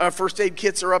first aid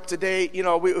kits are up to date. You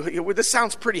know, this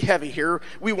sounds pretty heavy here.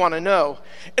 We want to know.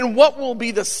 And what will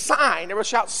be the sign, everybody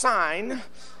shout sign,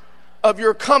 of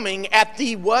your coming at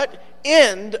the what?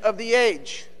 End of the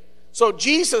age. So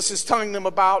Jesus is telling them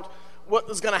about what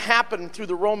was going to happen through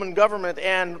the Roman government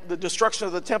and the destruction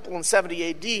of the temple in 70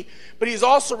 AD, but he's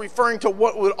also referring to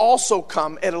what would also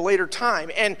come at a later time.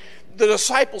 And the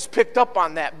disciples picked up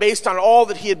on that based on all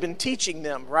that he had been teaching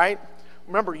them, right?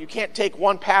 Remember, you can't take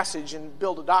one passage and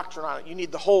build a doctrine on it. You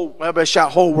need the whole, everybody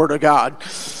shout, whole Word of God.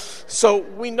 So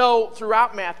we know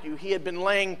throughout Matthew, he had been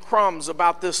laying crumbs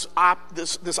about this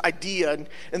idea,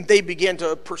 and they began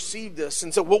to perceive this.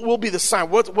 And so what will be the sign?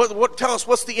 Tell us,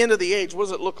 what's the end of the age? What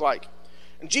does it look like?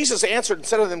 And Jesus answered and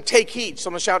said to them, take heed.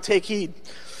 Someone shout, take heed.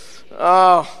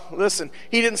 Listen,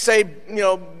 he didn't say,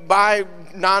 buy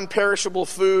non-perishable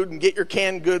food and get your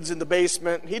canned goods in the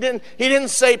basement. He didn't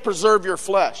say preserve your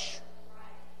flesh.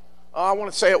 I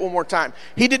want to say it one more time.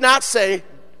 He did not say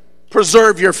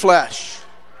preserve your flesh.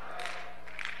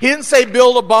 He didn't say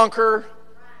build a bunker.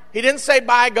 He didn't say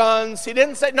buy guns. He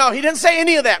didn't say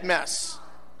any of that mess.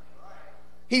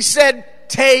 He said,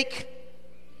 take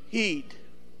heed.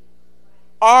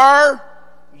 Are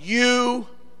you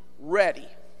ready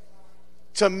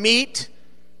to meet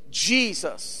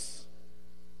Jesus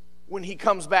when he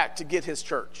comes back to get his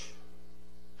church?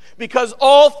 Because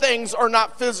all things are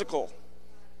not physical.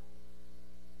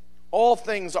 All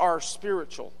things are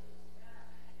spiritual.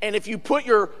 And if you put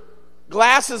your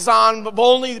glasses on of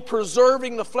only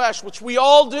preserving the flesh, which we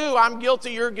all do, I'm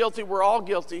guilty, you're guilty, we're all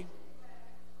guilty.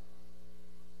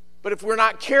 But if we're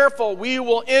not careful, we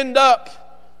will end up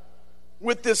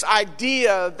with this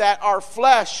idea that our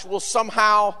flesh will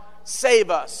somehow save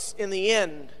us in the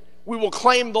end. We will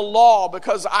claim the law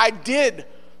because I did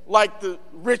like the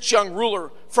rich young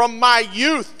ruler. From my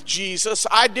youth, Jesus,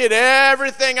 I did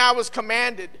everything I was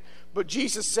commanded. But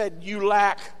Jesus said, you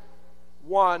lack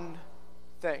one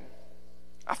thing.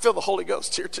 I feel the Holy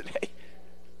Ghost here today.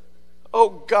 Oh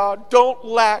God, don't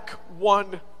lack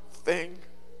one thing.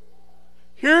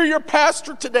 Hear your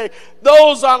pastor today.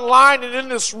 Those online and in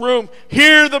this room,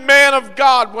 hear the man of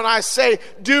God when I say,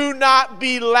 do not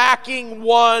be lacking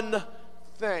one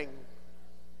thing.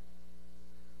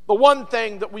 The one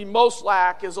thing that we most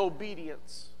lack is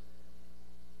obedience.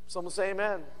 Someone say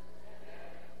amen.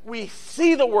 We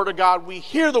see the Word of God, we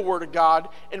hear the Word of God,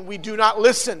 and we do not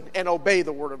listen and obey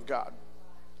the Word of God.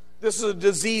 This is a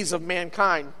disease of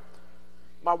mankind.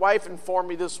 My wife informed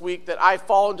me this week that I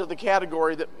fall into the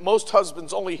category that most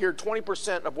husbands only hear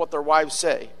 20% of what their wives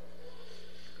say.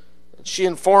 She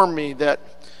informed me that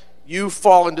you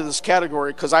fall into this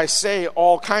category because I say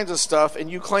all kinds of stuff and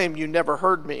you claim you never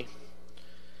heard me.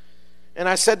 And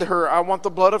I said to her, I want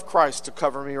the blood of Christ to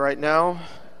cover me right now.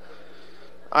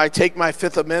 I take my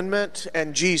Fifth Amendment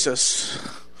and Jesus.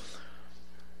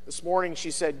 This morning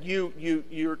she said, you're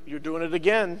doing it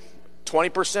again,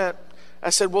 20%. I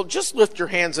said, well, just lift your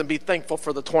hands and be thankful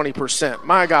for the 20%.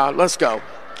 My God, let's go.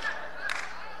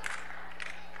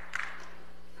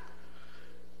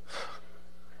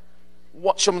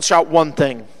 Someone shout one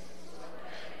thing.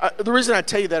 The reason I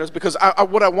tell you that is because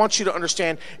what I want you to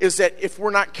understand is that if we're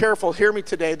not careful, hear me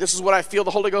today, this is what I feel the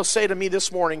Holy Ghost say to me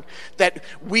this morning, that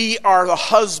we are the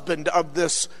husband of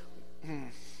this,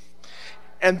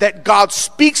 and that God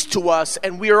speaks to us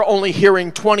and we are only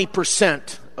hearing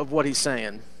 20% of what he's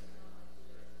saying.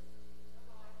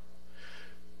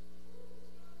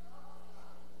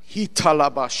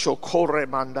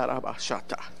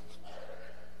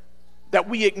 That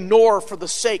we ignore for the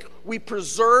sake. We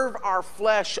preserve our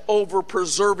flesh over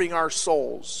preserving our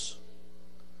souls.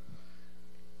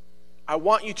 I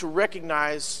want you to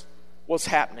recognize what's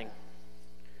happening.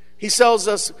 He tell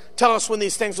us when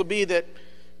these things will be, that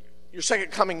your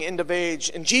second coming, end of age.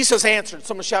 And Jesus answered.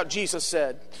 Someone shout, Jesus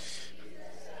said.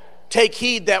 Take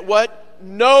heed that what?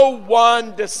 No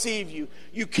one deceive you.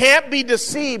 You can't be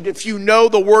deceived if you know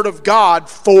the Word of God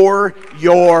for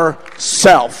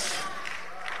yourself.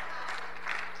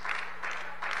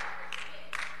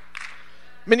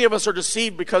 Many of us are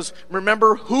deceived because,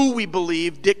 remember, who we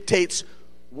believe dictates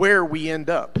where we end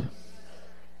up.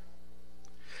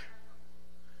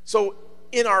 So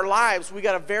in our lives, we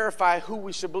got to verify who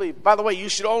we should believe. By the way, you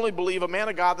should only believe a man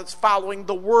of God that's following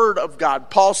the Word of God.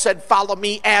 Paul said, follow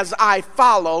me as I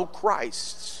follow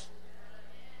Christ.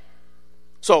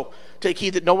 So take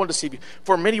heed that no one deceive you.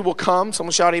 For many will come,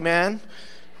 someone shout amen.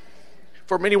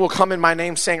 For many will come in my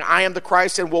name saying, I am the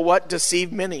Christ, and will what?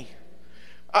 Deceive many.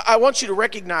 I want you to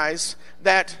recognize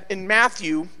that in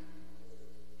Matthew,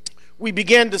 we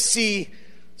begin to see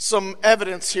some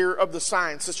evidence here of the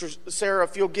signs. Sister Sarah,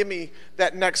 if you'll give me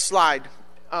that next slide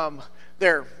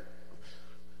there.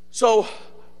 So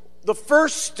the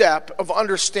first step of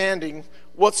understanding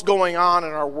what's going on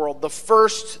in our world, the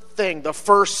first thing, the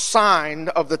first sign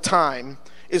of the time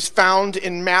is found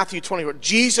in Matthew 24.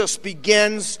 Jesus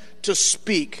begins to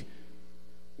speak.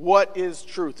 What is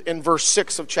truth? In verse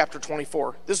 6 of chapter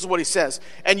 24. This is what he says.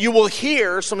 And you will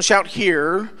hear, someone shout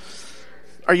hear.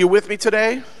 Are you with me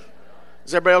today?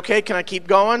 Is everybody okay? Can I keep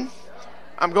going?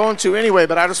 I'm going to anyway,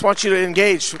 but I just want you to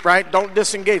engage, right? Don't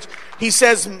disengage. He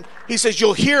says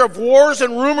you'll hear of wars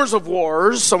and rumors of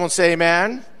wars. Someone say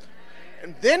amen.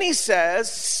 And then he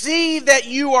says, see that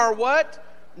you are what?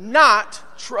 Not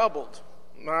troubled.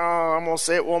 No, I'm going to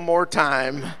say it one more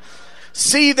time.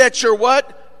 See that you're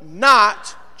what?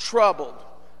 Not troubled.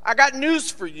 I got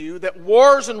news for you that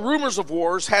wars and rumors of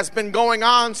wars has been going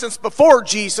on since before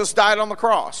Jesus died on the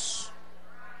cross.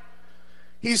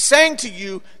 He's saying to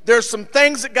you, there's some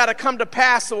things that got to come to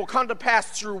pass that will come to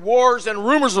pass through wars and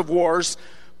rumors of wars.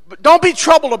 But don't be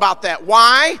troubled about that.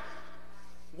 Why?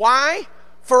 Why?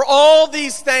 For all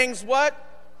these things, what?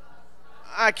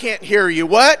 I can't hear you.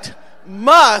 What?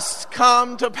 Must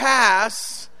come to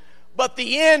pass. But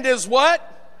the end is what?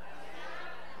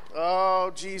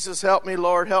 Oh, Jesus, help me,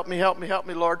 Lord. Help me, help me, help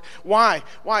me, Lord. Why?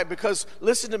 Why? Because,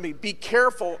 listen to me, be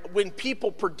careful when people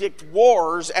predict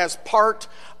wars as part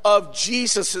of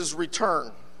Jesus'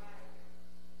 return.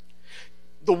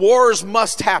 The wars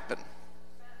must happen.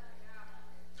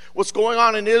 What's going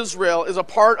on in Israel is a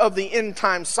part of the end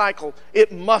time cycle.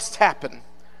 It must happen.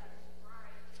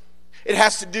 It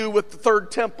has to do with the third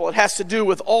temple. It has to do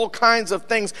with all kinds of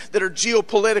things that are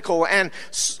geopolitical and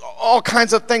all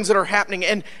kinds of things that are happening.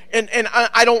 And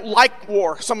I don't like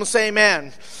war. Someone say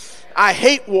amen. I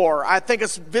hate war. I think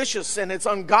it's vicious and it's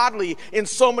ungodly in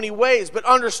so many ways. But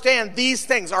understand, these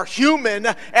things are human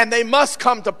and they must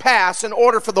come to pass in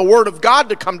order for the Word of God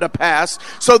to come to pass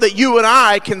so that you and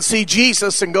I can see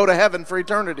Jesus and go to heaven for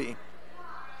eternity.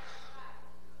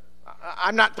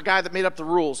 I'm not the guy that made up the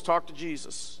rules. Talk to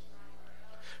Jesus.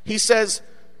 He says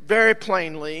very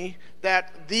plainly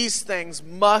that these things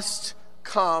must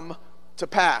come to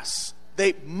pass.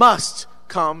 They must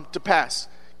come to pass.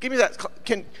 Give me that.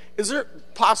 Is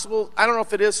it possible, I don't know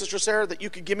if it is, Sister Sarah, that you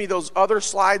could give me those other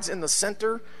slides in the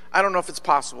center? I don't know if it's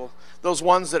possible. Those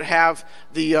ones that have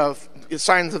the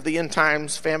signs of the end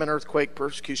times, famine, earthquake,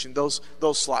 persecution, those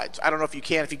slides. I don't know if you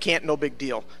can. If you can't, no big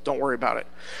deal. Don't worry about it.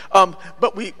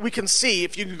 But we can see,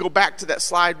 if you can go back to that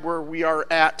slide where we are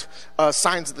at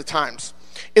signs of the times.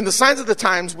 In the signs of the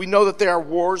times, we know that there are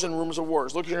wars and rumors of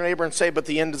wars. Look at your neighbor and say, but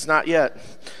the end is not yet.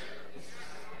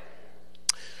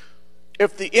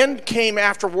 If the end came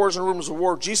after wars and rumors of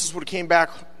war, Jesus would have came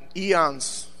back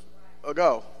eons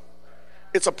ago.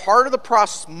 It's a part of the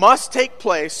process, must take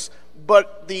place,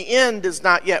 but the end is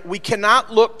not yet. We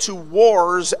cannot look to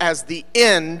wars as the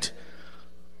end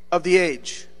of the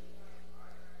age.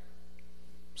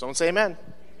 Someone say amen.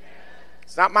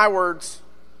 It's not my words.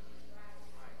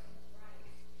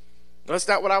 That's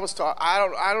not what I was taught. I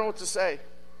don't know what to say,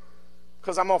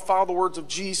 because I'm going to follow the words of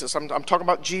Jesus. I'm talking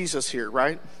about Jesus here,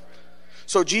 right?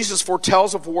 So Jesus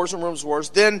foretells of wars and rumors of wars.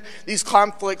 Then these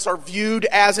conflicts are viewed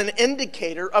as an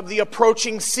indicator of the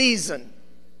approaching season.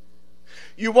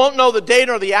 You won't know the date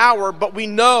or the hour, but we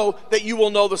know that you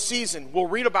will know the season. We'll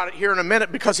read about it here in a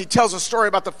minute because he tells a story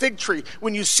about the fig tree.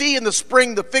 When you see in the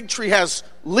spring the fig tree has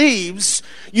leaves,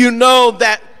 you know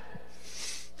that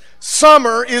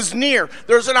summer is near.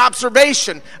 There's an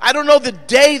observation. I don't know the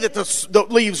day that the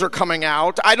leaves are coming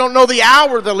out. I don't know the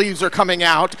hour the leaves are coming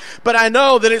out. But I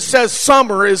know that it says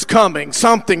summer is coming.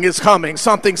 Something is coming.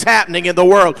 Something's happening in the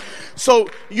world. So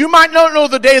you might not know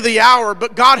the day or the hour,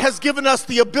 but God has given us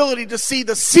the ability to see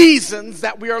the seasons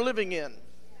that we are living in.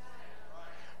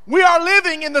 We are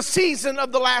living in the season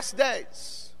of the last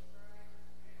days.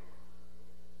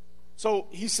 So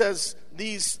he says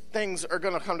these things are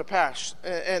going to come to pass,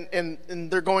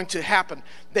 and they're going to happen.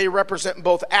 They represent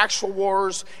both actual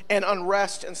wars and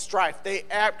unrest and strife. They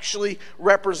actually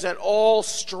represent all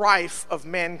strife of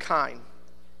mankind.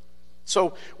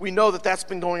 So we know that that's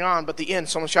been going on, but the end,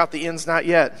 someone shout, the end's not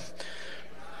yet.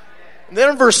 And then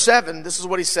in verse 7, this is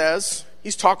what he says.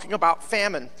 He's talking about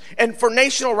famine. And for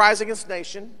nation will rise against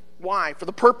nation. Why? For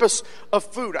the purpose of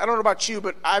food. I don't know about you,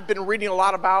 but I've been reading a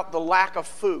lot about the lack of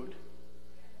food.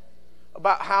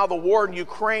 About how the war in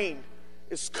Ukraine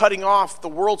is cutting off the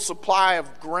world's supply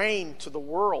of grain to the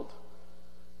world.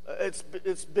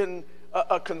 It's been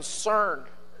a concern.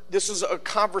 This is a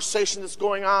conversation that's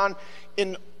going on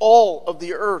in all of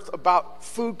the earth about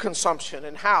food consumption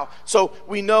and how. So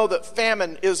we know that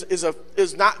famine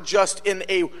is not just in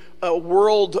a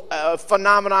world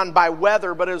phenomenon by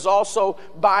weather, but is also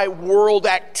by world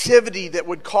activity that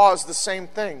would cause the same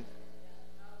thing.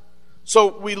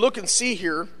 So we look and see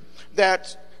here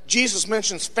that Jesus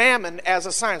mentions famine as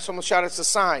a sign. Someone shout, it's a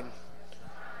sign.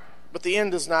 But the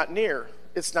end is not near.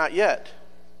 It's not yet.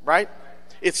 Right?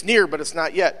 It's near, but it's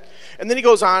not yet. And then he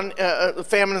goes on, the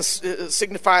famine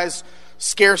signifies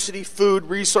scarcity, food,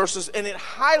 resources, and it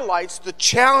highlights the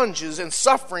challenges and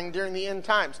suffering during the end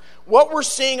times. What we're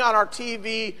seeing on our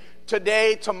TV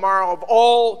today, tomorrow, of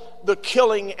all the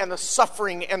killing and the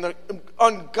suffering and the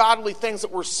ungodly things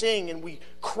that we're seeing, and we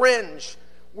cringe.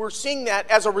 we're seeing that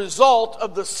as a result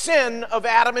of the sin of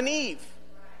Adam and Eve.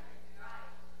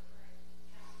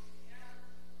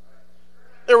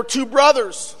 There were two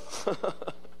brothers.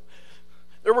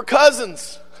 There were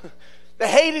cousins. They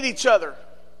hated each other.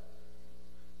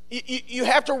 You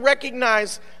have to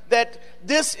recognize that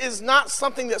this is not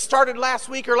something that started last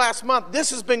week or last month. This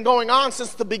has been going on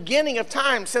since the beginning of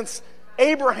time, since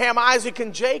Abraham, Isaac,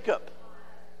 and Jacob.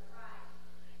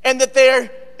 And that there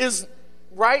is,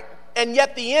 right? And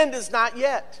yet the end is not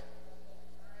yet.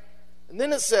 And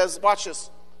then it says, watch this.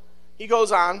 He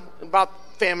goes on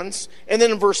about famines. And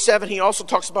then in verse 7, he also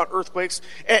talks about earthquakes.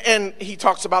 And he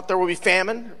talks about there will be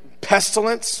famine,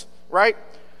 pestilence, right?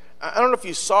 I don't know if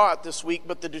you saw it this week,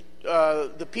 but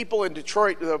the people in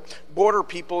Detroit, the border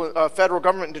people, federal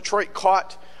government in Detroit,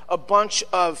 caught a bunch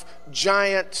of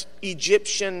giant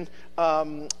Egyptian,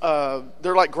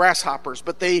 they're like grasshoppers,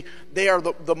 but they are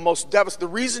the most devastating.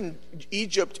 The reason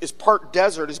Egypt is part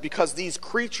desert is because these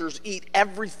creatures eat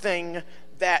everything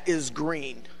that is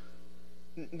green.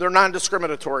 They're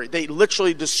non-discriminatory. They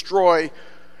literally destroy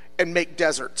and make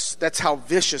deserts. That's how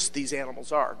vicious these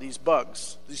animals are, these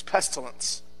bugs, these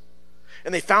pestilence.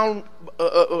 And they found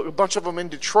a bunch of them in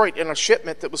Detroit in a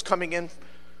shipment that was coming in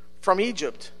from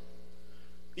Egypt.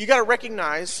 You got to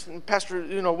recognize, and Pastor,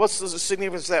 what's the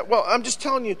significance of that? Well, I'm just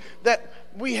telling you that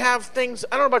we have things.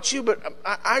 I don't know about you, but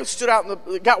I stood out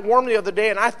it got warm the other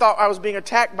day, and I thought I was being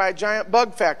attacked by a giant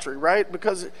bug factory, right?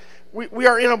 Because we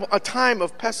are in a time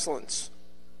of pestilence.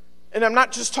 And I'm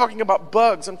not just talking about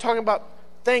bugs. I'm talking about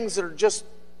things that are just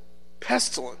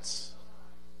pestilence.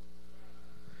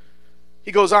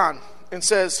 He goes on and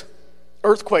says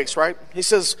earthquakes, right? He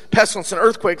says pestilence and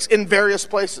earthquakes in various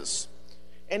places.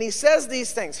 And he says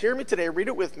these things. Hear me today. Read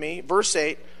it with me. Verse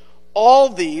 8. All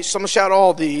these. Someone shout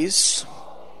all these.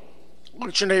 Look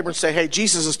at your neighbor and say, hey,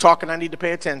 Jesus is talking. I need to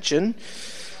pay attention.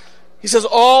 He says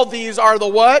all these are the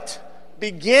what?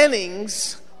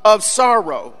 Beginnings of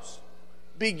sorrows.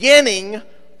 Beginning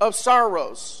of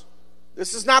sorrows.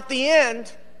 This is not the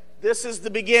end. This is the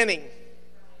beginning.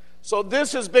 So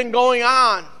this has been going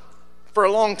on for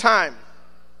a long time.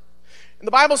 And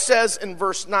the Bible says in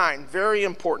verse 9, very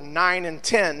important, 9 and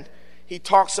 10, he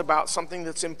talks about something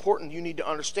that's important you need to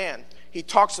understand. He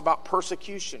talks about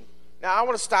persecution. Now, I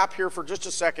want to stop here for just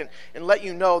a second and let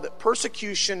you know that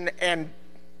persecution and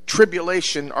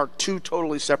tribulation are two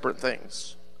totally separate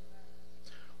things.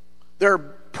 There are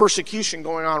persecution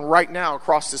going on right now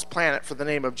across this planet for the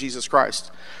name of Jesus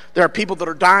Christ. There are people that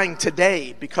are dying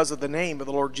today because of the name of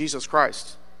the Lord Jesus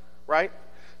Christ, right?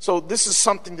 So this is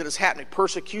something that is happening.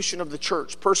 Persecution of the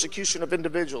church, persecution of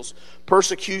individuals.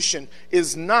 Persecution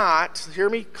is not,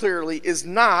 hear me clearly, is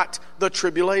not the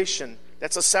tribulation.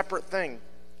 That's a separate thing.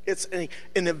 It's an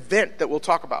event that we'll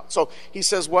talk about. So he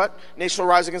says what? Nation will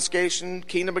rise against nation,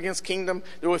 kingdom against kingdom.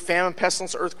 There will be famine,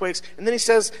 pestilence, earthquakes. And then he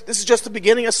says this is just the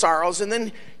beginning of sorrows. And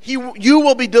then you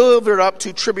will be delivered up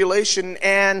to tribulation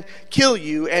and kill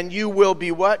you. And you will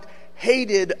be what?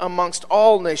 Hated amongst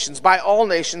all nations, by all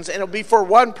nations. And it'll be for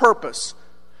one purpose.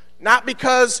 Not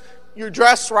because you're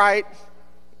dressed right.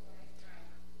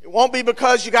 It won't be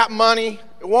because you got money.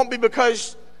 It won't be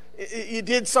because you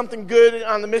did something good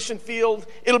on the mission field.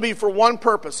 It'll be for one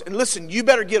purpose. And listen, you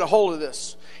better get a hold of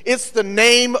this. It's the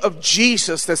name of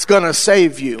Jesus that's going to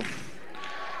save you.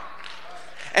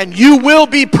 And you will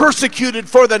be persecuted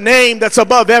for the name that's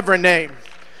above every name.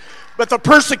 But the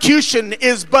persecution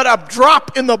is but a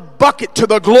drop in the bucket to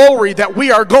the glory that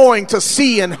we are going to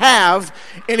see and have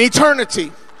in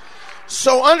eternity.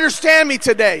 So understand me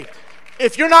today.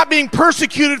 If you're not being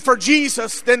persecuted for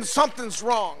Jesus, then something's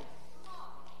wrong.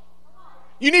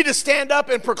 You need to stand up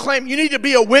and proclaim. You need to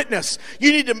be a witness.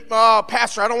 You need to,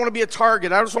 Pastor, I don't want to be a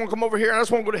target. I just want to come over here and I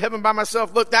just want to go to heaven by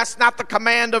myself. Look, that's not the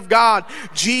command of God.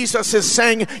 Jesus is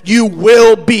saying you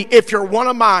will be, if you're one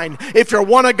of mine, if you're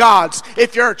one of God's,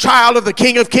 if you're a child of the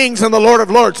King of Kings and the Lord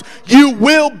of Lords, you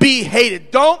will be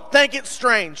hated. Don't think it's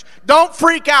strange. Don't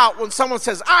freak out when someone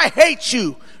says, I hate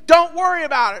you. Don't worry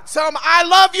about it. Tell them, I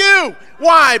love you.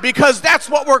 Why? Because that's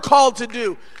what we're called to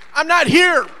do. I'm not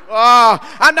here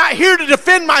to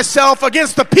defend myself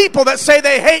against the people that say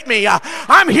they hate me.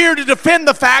 I'm here to defend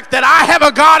the fact that I have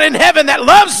a God in heaven that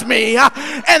loves me, and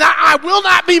I will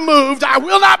not be moved. I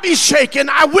will not be shaken.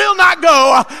 I will not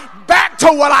go back to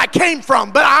what I came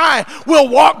from, but I will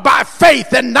walk by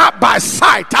faith and not by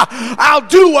sight. I'll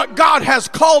do what God has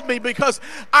called me because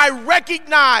I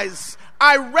recognize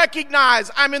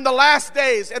I'm in the last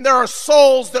days, and there are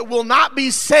souls that will not be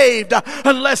saved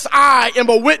unless I am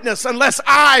a witness, unless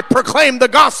I proclaim the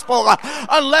gospel,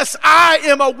 unless I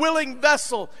am a willing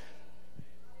vessel.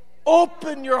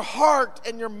 Open your heart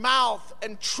and your mouth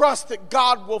and trust that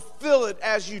God will fill it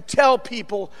as you tell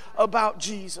people about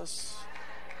Jesus.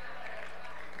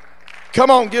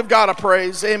 Come on, give God a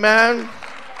praise. Amen.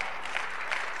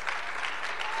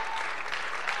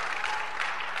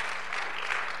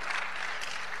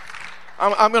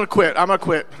 I'm going to quit. I'm going to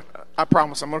quit. I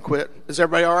promise I'm going to quit. Is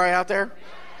everybody all right out there?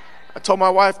 I told my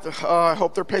wife, I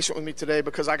hope they're patient with me today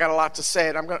because I got a lot to say,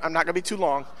 and I'm not going to be too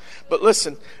long. But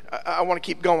listen, I want to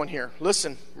keep going here.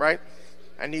 Listen, right?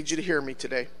 I need you to hear me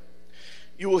today.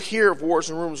 You will hear of wars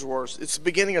and rumors of wars. It's the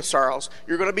beginning of sorrows.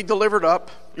 You're going to be delivered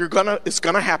up. It's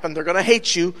going to happen. They're going to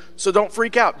hate you, so don't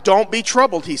freak out. Don't be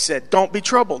troubled, he said. Don't be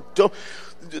troubled.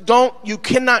 You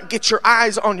cannot get your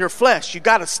eyes on your flesh. You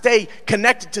got to stay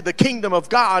connected to the kingdom of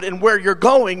God and where you're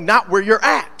going, not where you're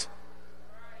at.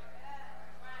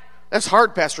 That's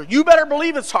hard, Pastor. You better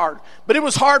believe it's hard. But it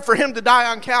was hard for him to die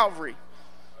on Calvary.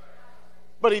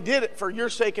 But he did it for your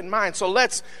sake and mine. So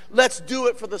let's do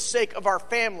it for the sake of our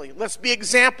family. Let's be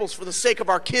examples for the sake of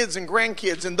our kids and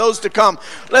grandkids and those to come.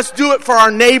 Let's do it for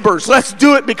our neighbors. Let's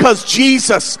do it because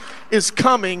Jesus is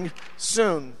coming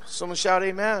soon. Someone shout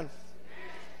amen.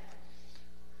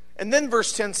 And then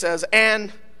verse 10 says,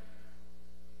 and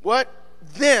what?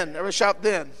 Then. Everybody shout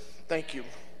then. Thank you.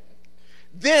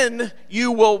 Then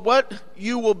you will what?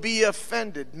 You will be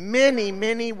offended.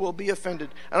 Many will be offended.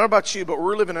 I don't know about you, but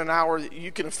we're living in an hour that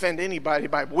you can offend anybody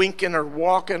by winking or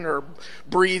walking or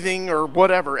breathing or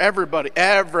whatever.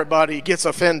 Everybody gets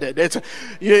offended.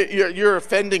 You're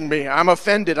offending me. I'm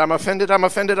offended. I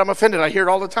hear it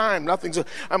all the time.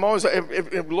 I'm always,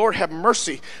 Lord have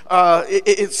mercy.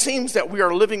 It seems that we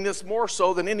are living this more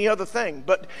so than any other thing,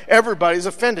 but everybody's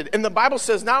offended. And the Bible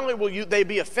says not only will they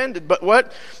be offended, but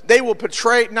what? They will betray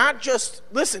not just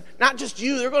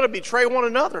you, they're going to betray one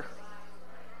another.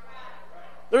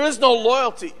 There is no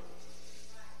loyalty.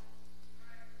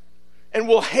 And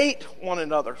will hate one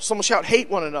another. Someone shout, hate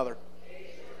one another.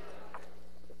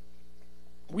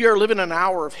 We are living an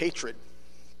hour of hatred.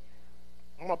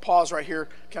 I'm going to pause right here.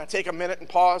 Can I take a minute and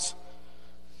pause?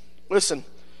 Listen,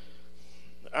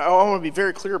 I want to be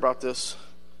very clear about this.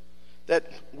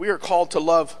 That we are called to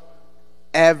love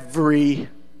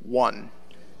everyone.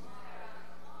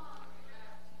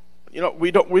 You know,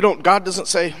 we don't, God doesn't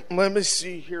say, let me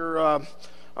see here, I'm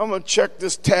going to check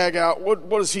this tag out. What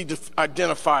does he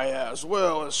identify as?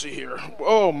 Well, let's see here.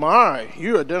 Oh my,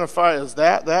 you identify as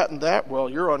that, and that? Well,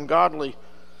 you're ungodly.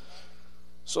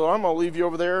 So I'm going to leave you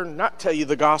over there and not tell you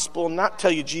the gospel, not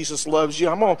tell you Jesus loves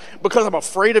you. Because I'm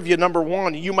afraid of you, number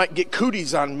one. You might get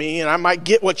cooties on me, and I might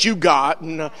get what you got,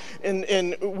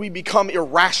 and we become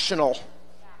irrational.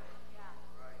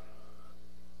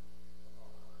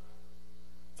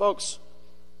 Folks,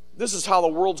 this is how the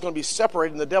world's going to be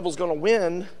separated and the devil's going to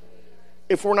win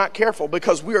if we're not careful,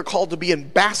 because we are called to be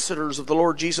ambassadors of the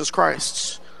Lord Jesus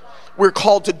Christ. We're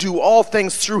called to do all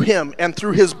things through him and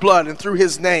through his blood and through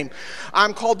his name.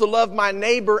 I'm called to love my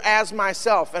neighbor as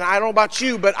myself. And I don't know about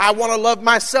you, but I want to love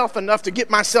myself enough to get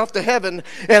myself to heaven.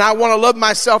 And I want to love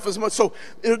myself as much. So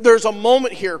there's a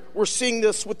moment here. We're seeing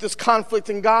this with this conflict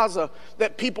in Gaza,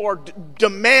 that people are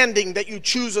demanding that you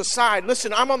choose a side.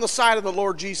 Listen, I'm on the side of the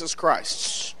Lord Jesus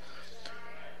Christ.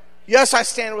 Yes, I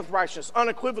stand with righteousness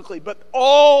unequivocally, but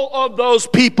all of those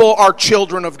people are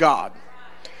children of God.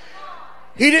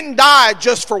 He didn't die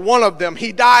just for one of them.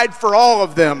 He died for all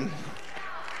of them.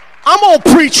 I'm going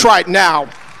to preach right now.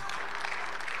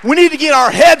 We need to get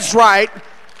our heads right,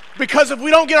 because if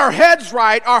we don't get our heads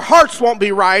right, our hearts won't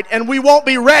be right, and we won't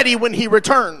be ready when he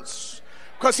returns.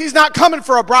 Because he's not coming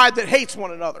for a bride that hates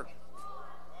one another.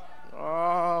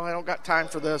 Oh, I don't got time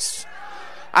for this.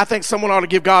 I think someone ought to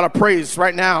give God a praise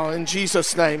right now in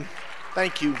Jesus' name.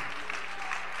 Thank you.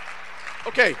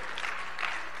 Okay.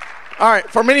 All right,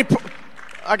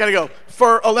 I got to go.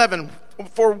 For 11,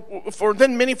 for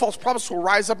then many false prophets will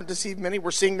rise up and deceive many. We're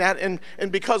seeing that. And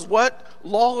because what?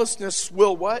 Lawlessness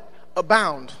will what?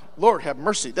 Abound. Lord have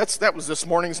mercy. That was this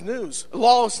morning's news.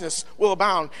 Lawlessness will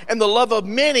abound. And the love of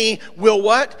many will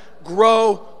what?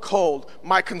 Grow cold.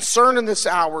 My concern in this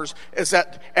hour is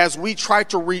that as we try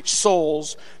to reach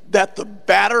souls, that the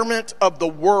betterment of the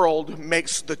world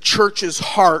makes the church's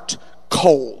heart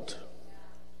cold.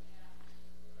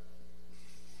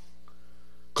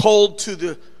 Cold to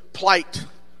the plight.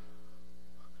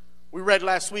 We read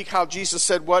last week how Jesus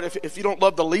said, what? If you don't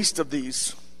love the least of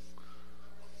these,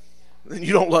 then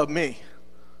you don't love me.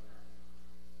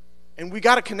 And we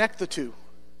got to connect the two.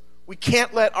 We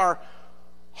can't let our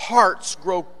hearts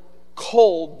grow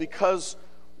cold because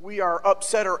we are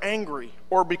upset or angry,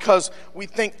 or because we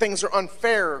think things are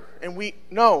unfair. And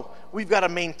we've got to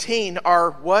maintain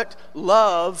our what?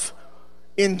 Love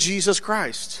in Jesus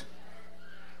Christ.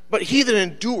 But he that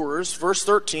endures, verse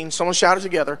 13, someone shout it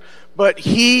together. But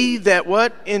he that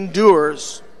what?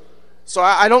 Endures. So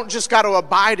I don't just got to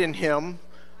abide in him.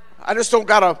 I just don't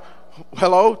got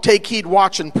to, take heed,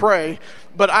 watch, and pray.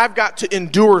 But I've got to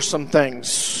endure some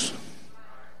things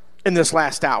in this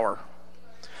last hour.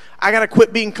 I got to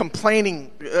quit being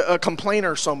a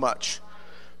complainer so much.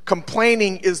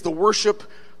 Complaining is the worship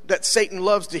that Satan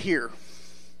loves to hear,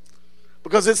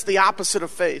 because it's the opposite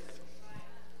of faith.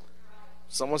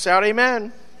 Someone shout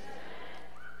amen.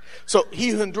 So he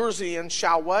who endures to the end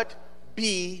shall what?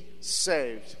 Be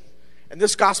saved. And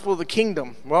this gospel of the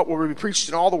kingdom, will be preached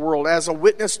in all the world as a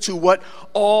witness to what?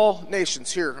 All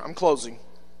nations. Here, I'm closing.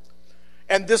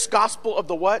 And this gospel of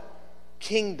the what?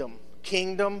 Kingdom.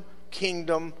 Kingdom,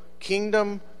 kingdom,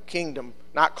 kingdom, kingdom.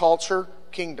 Not culture,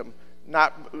 kingdom.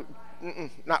 Not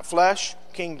flesh,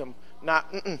 kingdom.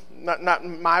 Not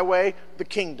my way, the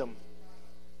kingdom.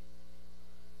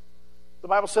 The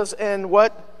Bible says, and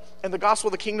what? And the gospel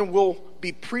of the kingdom will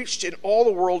be preached in all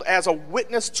the world as a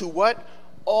witness to what?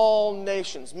 All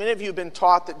nations. Many of you have been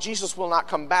taught that Jesus will not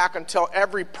come back until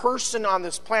every person on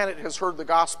this planet has heard the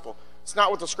gospel. It's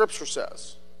not what the scripture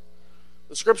says.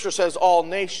 The scripture says all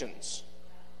nations.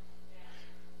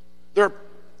 There are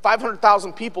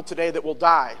 500,000 people today that will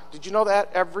die. Did you know that?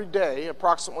 Every day,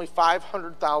 approximately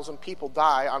 500,000 people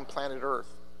die on planet Earth.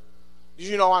 Did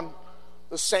you know on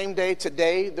the same day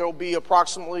today, there will be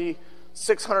approximately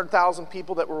 600,000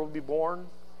 people that will be born?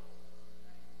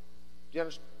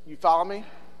 You follow me?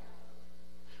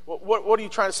 What are you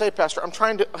trying to say, Pastor? I'm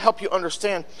trying to help you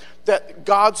understand that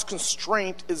God's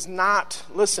constraint is not,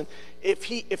 listen, if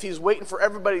he's waiting for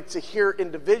everybody to hear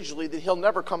individually, then he'll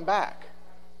never come back.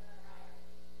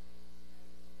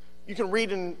 You can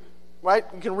read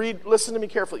listen to me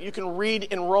carefully. You can read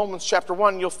in Romans chapter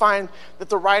 1, you'll find that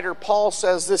the writer Paul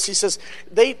says this. He says,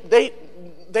 they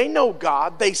know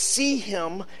God, they see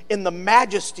him in the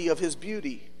majesty of his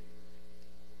beauty.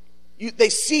 They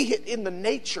see it in the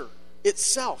nature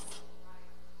itself.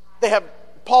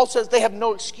 Paul says they have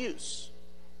no excuse.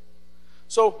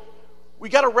 So we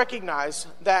got to recognize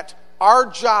that our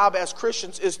job as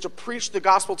Christians is to preach the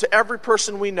gospel to every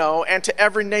person we know and to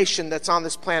every nation that's on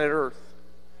this planet Earth.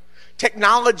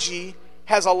 Technology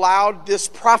has allowed this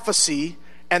prophecy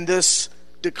and this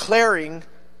declaring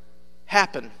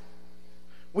happen.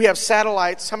 We have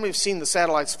satellites. How many have seen the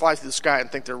satellites fly through the sky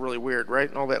and think they're really weird, right?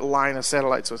 And all that line of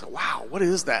satellites. So it's like, wow, what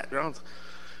is that?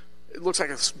 It looks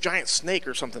like a giant snake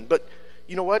or something. But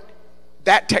you know what?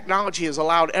 That technology has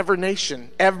allowed every nation,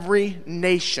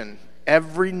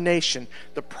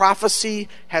 the prophecy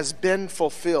has been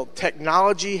fulfilled.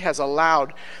 Technology has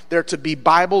allowed there to be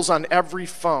Bibles on every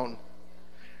phone.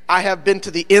 I have been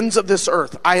to the ends of this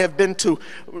earth. I have been to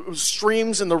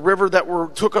streams in the river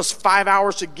that took us 5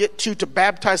 hours to get to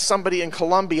baptize somebody in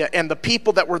Colombia, and the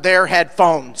people that were there had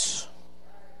phones.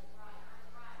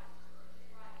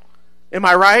 Am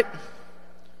I right?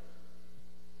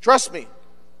 Trust me.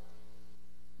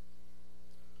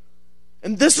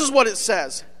 And this is what it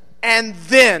says. And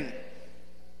then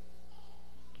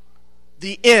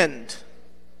the end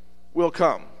will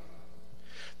come.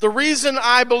 The reason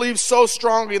I believe so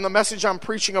strongly in the message I'm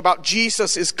preaching about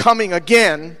Jesus is coming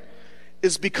again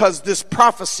is because this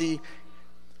prophecy,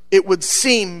 it would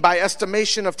seem by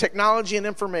estimation of technology and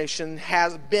information,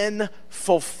 has been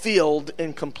fulfilled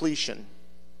in completion.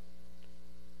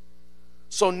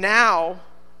 So now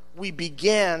we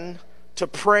begin to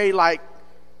pray like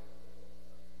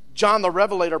John the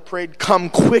Revelator prayed, come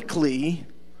quickly,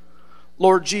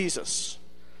 Lord Jesus.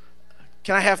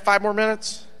 Can I have 5 more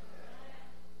minutes?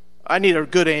 I need a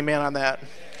good amen on that.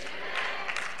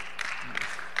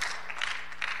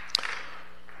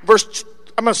 I'm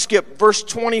going to skip verse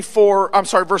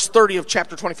 30 of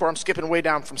chapter 24. I'm skipping way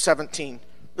down from 17.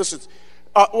 This is,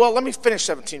 let me finish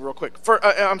 17 real quick. 1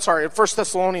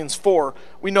 Thessalonians 4,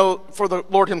 we know for the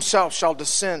Lord himself shall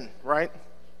descend, right?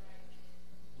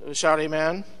 Shout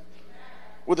amen.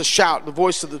 With a shout, the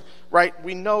voice of the, right?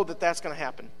 We know that that's going to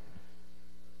happen.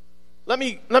 Let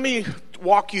me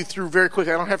walk you through very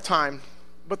quickly. I don't have time.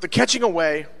 But the catching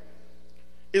away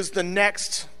is the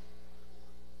next.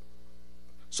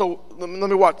 So let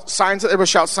me walk. Everybody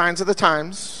shout signs of the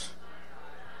times.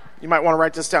 You might want to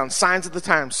write this down. Signs of the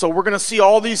times. So we're going to see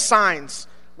all these signs.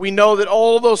 We know that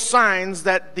all those signs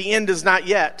that the end is not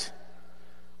yet,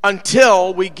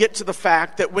 until we get to the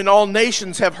fact that when all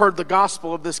nations have heard the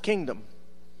gospel of this kingdom.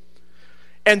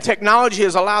 And technology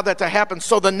has allowed that to happen.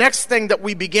 So the next thing that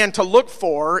we begin to look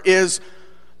for is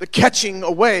the catching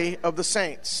away of the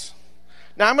saints.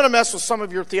 Now I'm going to mess with some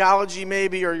of your theology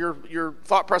maybe, or your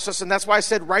thought process, and that's why I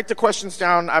said write the questions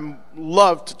down. I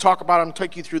love to talk about them,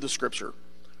 take you through the scripture.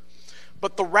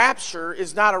 But the rapture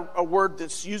is not a word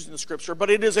that's used in the Scripture,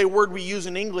 but it is a word we use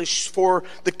in English for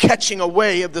the catching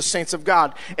away of the saints of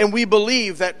God. And we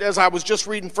believe that, as I was just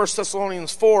reading 1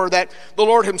 Thessalonians 4, that the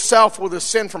Lord himself will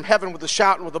descend from heaven with a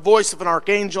shout and with the voice of an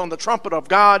archangel and the trumpet of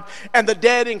God, and the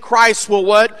dead in Christ will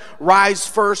what? Rise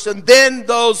first. And then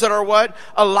those that are what?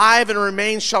 Alive and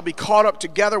remain shall be caught up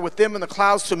together with them in the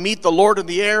clouds to meet the Lord in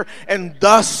the air, and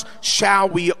thus shall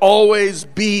we always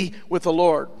be with the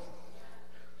Lord.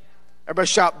 Everybody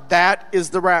shout, that is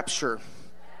the rapture.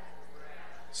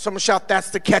 Someone shout,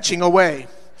 that's the catching away.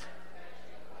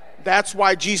 That's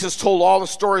why Jesus told all the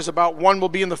stories about one will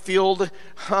be in the field,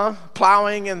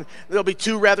 plowing, and there'll be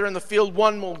two rather in the field.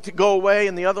 One will go away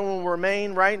and the other one will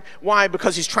remain, right? Why?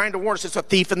 Because he's trying to warn us. It's a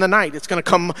thief in the night. It's going to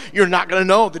come. You're not going to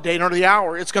know the day nor the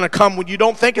hour. It's going to come when you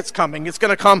don't think it's coming. It's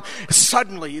going to come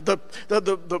suddenly. The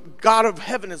God of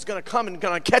heaven is going to come and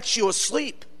going to catch you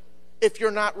asleep if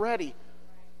you're not ready.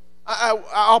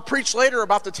 I'll preach later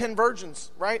about the 10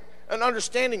 virgins, right? And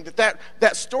understanding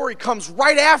that story comes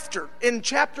right after. In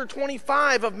chapter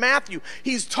 25 of Matthew,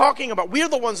 he's talking about, we're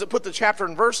the ones that put the chapter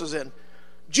and verses in.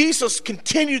 Jesus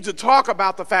continued to talk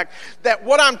about the fact that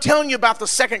what I'm telling you about the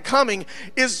second coming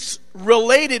is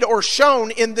related or shown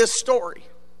in this story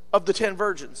of the 10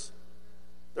 virgins.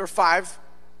 There are 5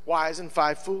 wise and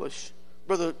 5 foolish.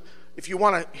 Brother, if you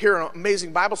want to hear an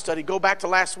amazing Bible study, go back to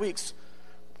last week's.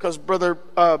 Because Brother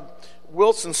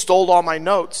Wilson stole all my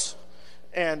notes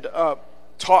and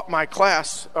taught my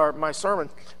class, or my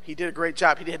sermon. He did a great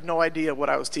job. He had no idea what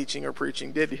I was teaching or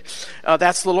preaching, did he?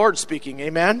 That's the Lord speaking,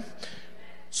 amen?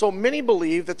 So many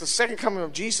believe that the second coming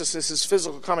of Jesus is his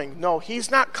physical coming. No,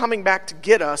 he's not coming back to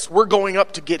get us. We're going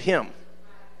up to get him.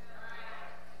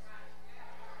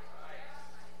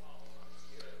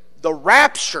 The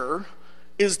rapture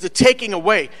is the taking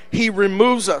away. He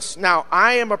removes us. Now,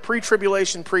 I am a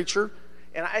pre-tribulation preacher,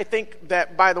 and I think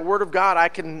that by the word of God, I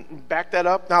can back that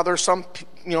up. Now, there's some,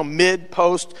 mid,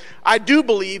 post. I do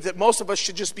believe that most of us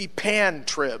should just be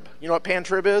pan-trib. You know what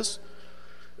pan-trib is?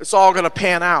 It's all going to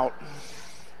pan out.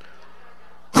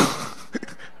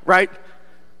 Right?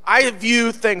 I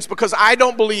view things because I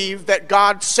don't believe that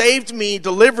God saved me,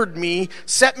 delivered me,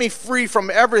 set me free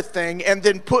from everything, and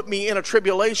then put me in a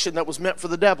tribulation that was meant for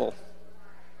the devil.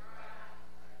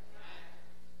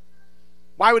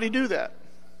 Why would he do that?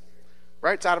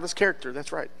 Right? It's out of his character.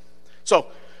 That's right. So,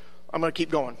 I'm going to keep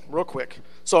going real quick.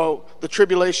 So, the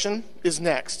tribulation is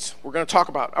next. We're going to talk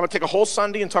about. I'm going to take a whole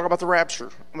Sunday and talk about the rapture.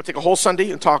 I'm going to take a whole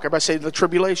Sunday and talk. Everybody say the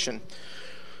tribulation.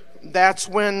 That's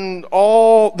when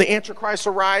all the Antichrist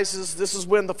arises. This is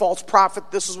when the false prophet,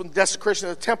 this is when the desecration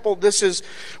of the temple, this is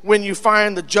when you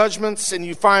find the judgments and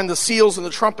you find the seals and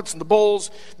the trumpets and the bowls.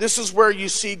 This is where you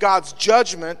see God's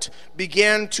judgment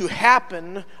begin to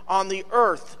happen on the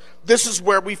earth. This is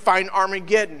where we find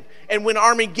Armageddon. And when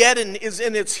Armageddon is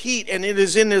in its heat and it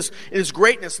is in its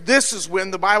greatness, this is when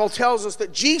the Bible tells us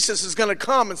that Jesus is going to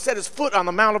come and set his foot on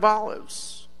the Mount of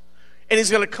Olives. And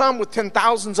he's going to come with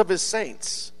 10,000s of his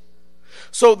saints.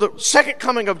 So the second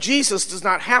coming of Jesus does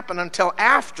not happen until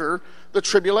after the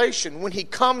tribulation, when he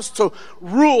comes to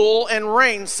rule and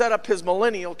reign, set up his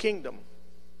millennial kingdom.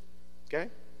 Okay?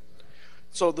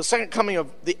 So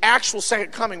the actual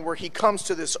second coming where he comes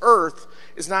to this earth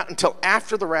is not until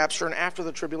after the rapture and after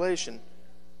the tribulation.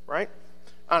 Right?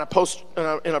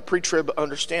 In a pre-trib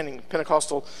understanding,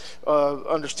 Pentecostal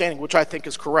understanding, which I think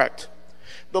is correct.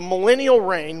 The millennial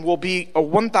reign will be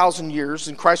 1,000 years,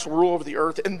 and Christ will rule over the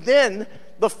earth, and then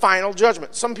the final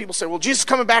judgment. Some people say, well, Jesus is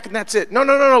coming back and that's it. No,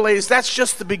 ladies, that's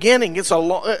just the beginning. There's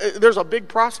a big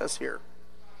process here.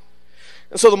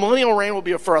 And so the millennial reign will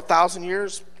be for 1,000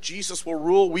 years. Jesus will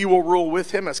rule. We will rule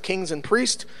with him as kings and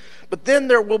priests. But then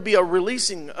there will be a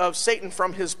releasing of Satan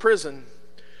from his prison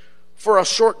for a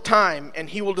short time, and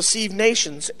he will deceive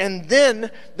nations. And then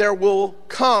there will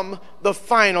come the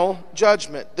final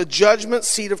judgment, the judgment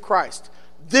seat of Christ.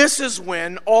 This is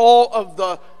when all of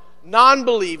the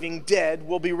non-believing dead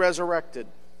will be resurrected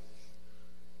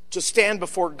to stand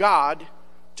before God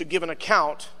to give an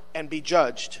account and be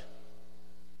judged.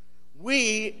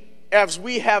 We, as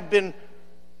we have been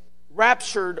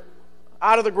raptured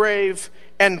out of the grave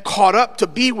and caught up to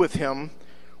be with him,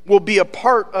 will be a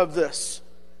part of this.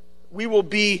 We will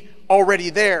be already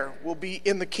there. We'll be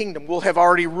in the kingdom. We'll have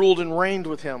already ruled and reigned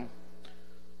with him.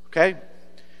 Okay?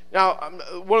 Now,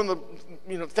 one of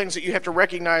the things that you have to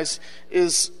recognize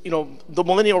is the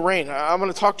millennial reign. I'm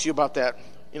going to talk to you about that.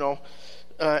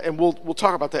 And we'll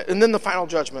talk about that. And then the final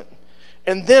judgment,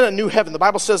 and then a new heaven. The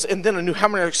Bible says, and then a new. How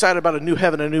many are excited about a new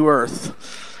heaven, a new earth,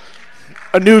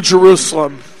 a new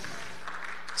Jerusalem?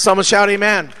 Someone shout,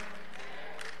 "Amen."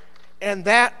 And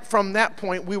that from that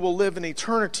point, we will live in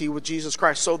eternity with Jesus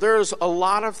Christ. So there's a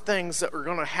lot of things that are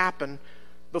going to happen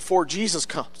before Jesus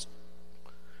comes.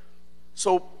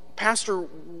 So, Pastor,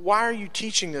 why are you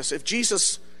teaching this? If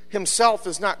Jesus himself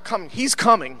is not coming, he's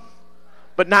coming,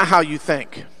 but not how you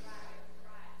think.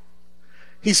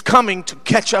 He's coming to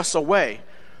catch us away.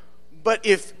 But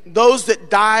if those that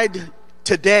died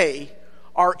today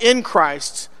are in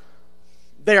Christ,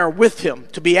 they are with him.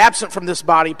 To be absent from this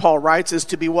body, Paul writes, is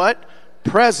to be what?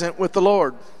 Present with the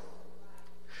Lord.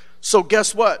 So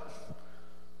guess what?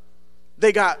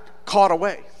 They got caught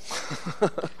away.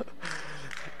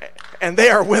 And they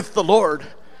are with the Lord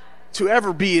to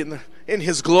ever be in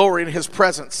his glory, in his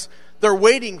presence. They're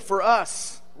waiting for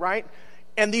us, right?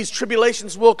 And these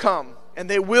tribulations will come, and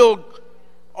they will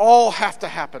all have to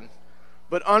happen.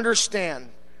 But understand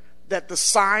that the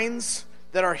signs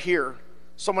that are here,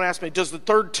 someone asked me, does the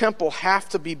third temple have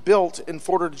to be built in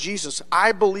order to Jesus?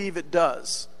 I believe it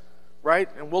does, right?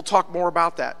 And we'll talk more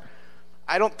about that.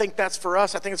 I don't think that's for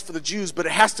us. I think it's for the Jews, but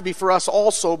it has to be for us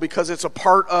also because it's a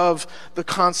part of the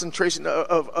concentration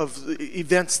of the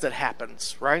events that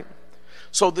happens, right?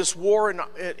 So this war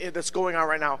that's going on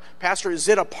right now, Pastor, is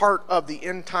it a part of the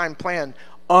end time plan?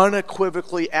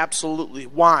 Unequivocally, absolutely.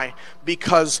 Why?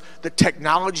 Because the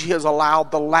technology has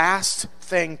allowed the last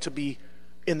thing to be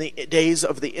in the days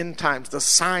of the end times, the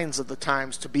signs of the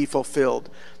times to be fulfilled.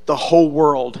 The whole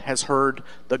world has heard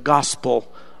the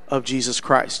gospel of Jesus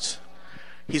Christ.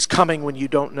 He's coming when you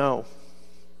don't know.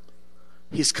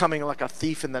 He's coming like a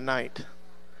thief in the night.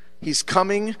 He's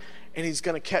coming, and he's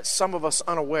going to catch some of us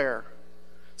unaware.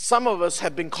 Some of us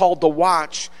have been called to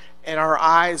watch, and our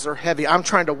eyes are heavy. I'm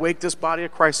trying to wake this body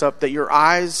of Christ up, that your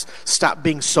eyes stop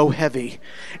being so heavy,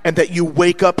 and that you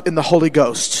wake up in the Holy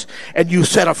Ghost, and you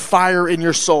set a fire in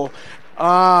your soul.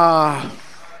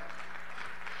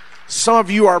 Some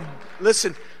of you are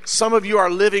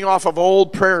living off of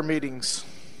old prayer meetings.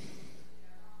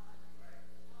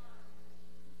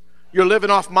 You're living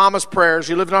off mama's prayers.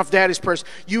 You're living off daddy's prayers.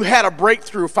 You had a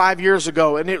breakthrough 5 years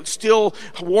ago, and it still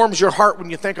warms your heart when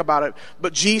you think about it.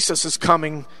 But Jesus is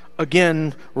coming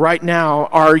again right now.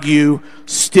 Are you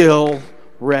still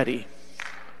ready?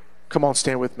 Come on,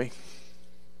 stand with me.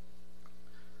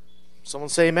 Someone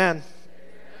say amen.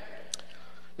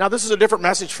 Now, this is a different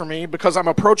message for me because I'm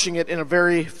approaching it in a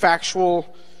very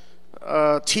factual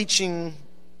teaching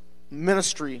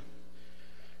ministry.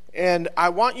 And I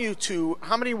want you to,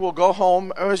 how many will go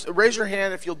home? Raise your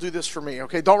hand if you'll do this for me,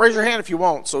 okay? Don't raise your hand if you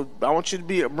won't. So I want you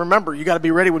to remember, you got to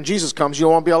be ready when Jesus comes. You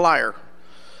don't want to be a liar.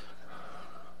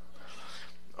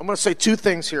 I'm going to say two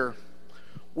things here.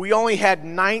 We only had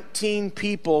 19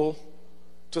 people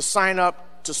to sign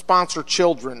up to sponsor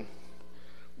children.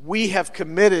 We have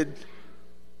committed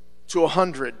to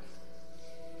 100.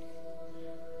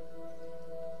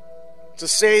 To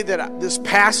say that this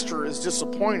pastor is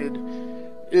disappointed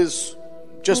is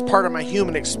just part of my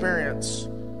human experience.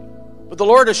 But the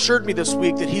Lord assured me this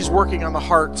week that he's working on the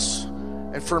hearts,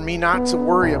 and for me not to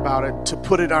worry about it, to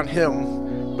put it on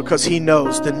him, because he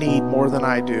knows the need more than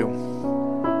I do.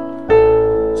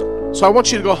 So I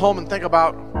want you to go home and think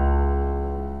about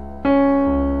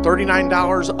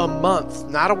 $39 a month,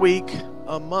 not a week,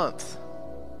 a month,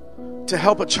 to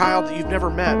help a child that you've never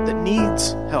met that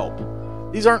needs help.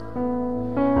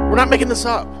 We're not making this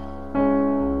up.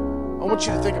 I want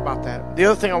you to think about that. The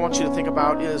other thing I want you to think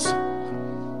about is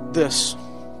this.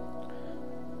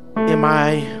 Am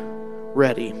I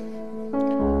ready?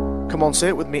 Come on, say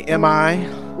it with me. Am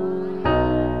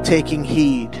I taking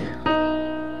heed?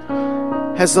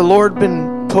 Has the Lord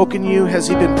been poking you? Has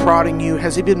he been prodding you?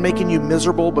 Has he been making you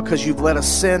miserable because you've let a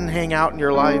sin hang out in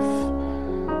your life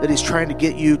that he's trying to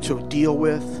get you to deal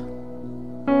with?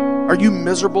 Are you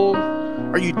miserable?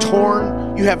 Are you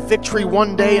torn? You have victory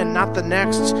one day and not the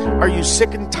next? Are you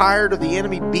sick and tired of the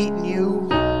enemy beating you?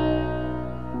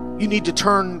 You need to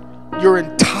turn your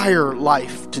entire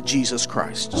life to Jesus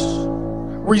Christ.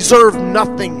 Reserve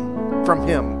nothing from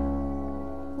him.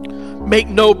 Make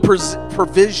no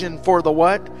provision for the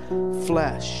what?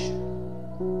 Flesh.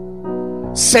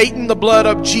 Satan, the blood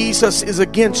of Jesus is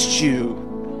against you.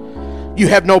 You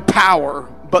have no power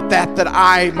but that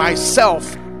I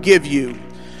myself give you.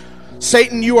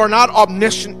 Satan, you are not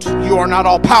omniscient. You are not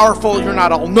all-powerful. You're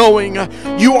not all-knowing.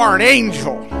 You are an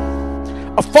angel,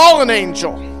 a fallen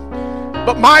angel.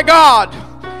 But my God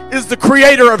is the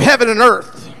creator of heaven and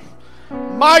earth.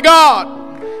 My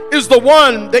God is the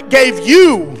one that gave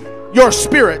you your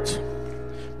spirit.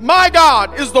 My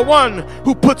God is the one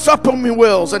who puts up whom he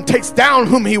wills and takes down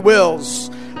whom he wills.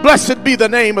 Blessed be the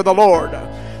name of the Lord.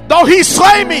 Though he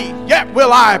slay me, yet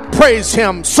will I praise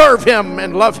him, serve him,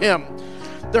 and love him.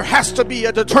 there has to be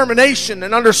a determination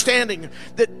and understanding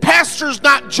that pastor's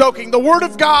not joking. The Word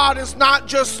of God is not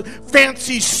just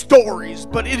fancy stories,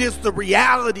 but it is the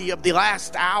reality of the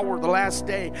last hour, the last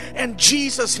day. And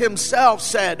Jesus himself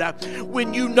said,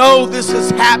 when you know this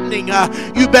is happening,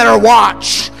 you better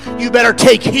watch, you better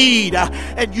take heed,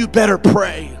 and you better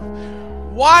pray.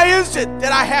 Why is it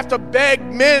that I have to beg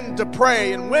men to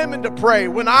pray and women to pray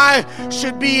when I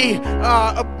should be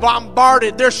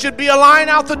bombarded? There should be a line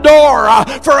out the door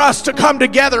for us to come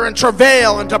together and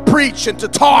travail and to preach and to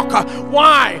talk.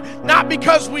 Why? Not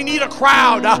because we need a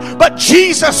crowd, but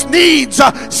Jesus needs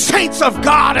saints of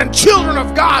God and children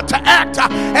of God to act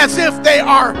as if they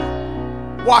are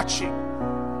watching,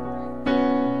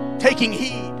 taking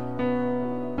heed,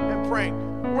 and praying.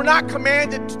 We're not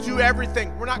commanded to do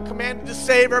everything. We're not commanded to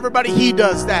save everybody. He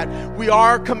does that. We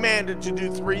are commanded to do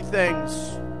 3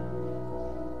 things.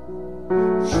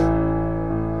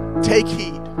 Take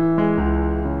heed.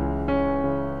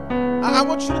 I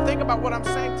want you to think about what I'm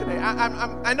saying today.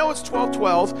 I know it's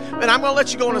 12:12, and I'm going to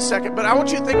let you go in a second, but I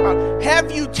want you to think about,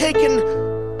 have you taken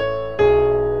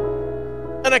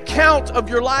an account of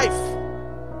your life?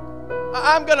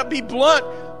 I'm going to be blunt.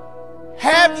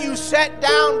 Have you sat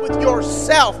down with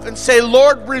yourself and say,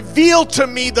 Lord, reveal to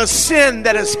me the sin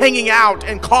that is hanging out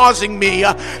and causing me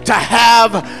to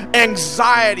have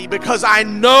anxiety because I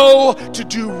know to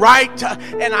do right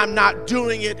and I'm not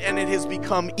doing it and it has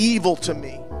become evil to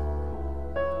me.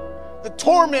 The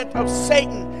torment of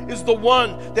Satan is the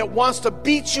one that wants to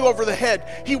beat you over the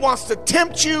head. He wants to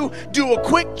tempt you, do a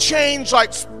quick change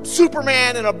like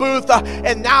Superman in a booth,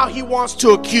 and now he wants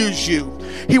to accuse you.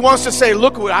 He wants to say,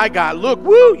 look what I got. Look,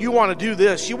 woo, you want to do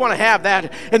this. You want to have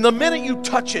that. And the minute you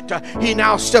touch it, he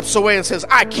now steps away and says,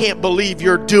 I can't believe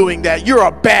you're doing that. You're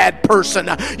a bad person.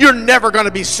 You're never going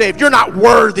to be saved. You're not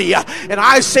worthy. And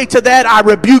I say to that, I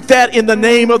rebuke that in the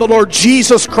name of the Lord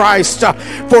Jesus Christ,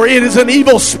 for it is an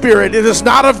evil spirit. It is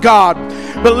not of God.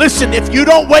 But listen, if you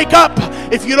don't wake up,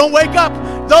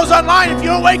 those online, if you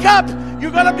don't wake up,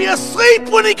 you're going to be asleep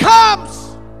when he comes.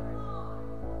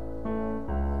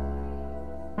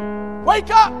 Wake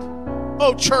up,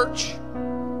 oh church.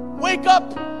 Wake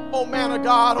up, oh man of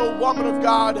God, oh woman of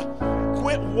God.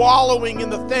 Quit wallowing in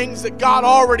the things that God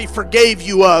already forgave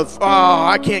you of. Oh,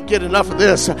 I can't get enough of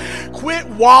this. Quit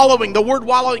wallowing. The word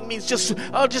wallowing means just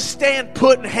stand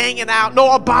put and hanging out.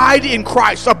 No, abide in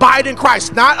Christ. Abide in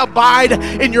Christ. Not abide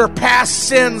in your past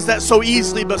sins that so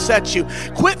easily beset you.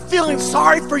 Quit feeling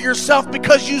sorry for yourself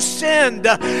because you sinned.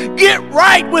 Get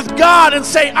right with God and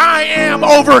say, I am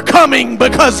overcoming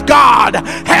because God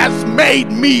has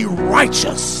made me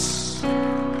righteous.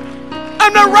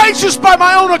 I'm not righteous by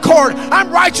my own accord. I'm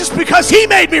righteous because he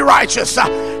made me righteous.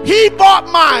 He bought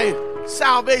my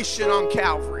salvation on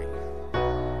Calvary.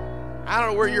 I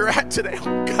don't know where you're at today.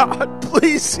 Oh God,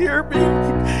 please hear me.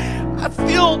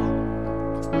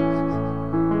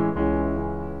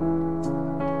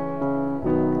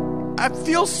 I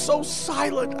feel so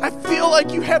silent. I feel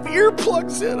like you have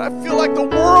earplugs in. I feel like the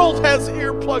world has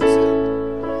earplugs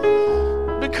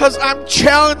in. Because I'm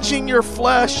challenging your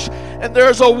flesh. And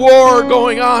there's a war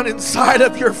going on inside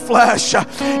of your flesh.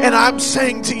 And I'm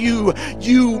saying to you,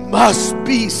 you must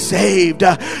be saved.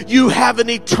 You have an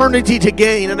eternity to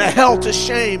gain and a hell to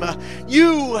shame.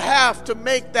 You have to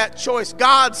make that choice.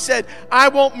 God said, I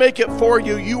won't make it for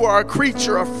you. You are a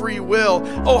creature of free will.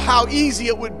 Oh, how easy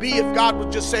it would be if God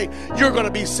would just say, you're going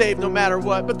to be saved no matter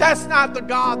what. But that's not the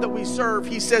God that we serve.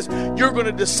 He says, you're going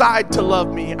to decide to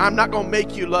love me. I'm not going to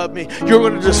make you love me. You're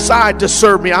going to decide to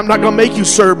serve me. I'm not going to make you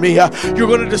serve me. You're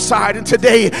going to decide, and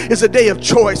today is a day of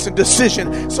choice and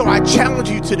decision. So I challenge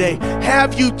you today,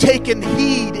 have you taken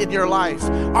heed in your life?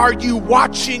 Are you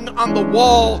watching on the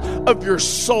wall of your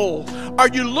soul? Are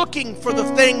you looking for the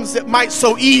things that might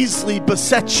so easily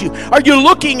beset you? Are you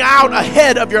looking out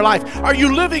ahead of your life? Are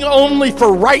you living only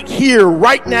for right here,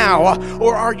 right now?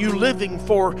 Or are you living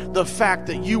for the fact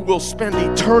that you will spend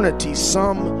eternity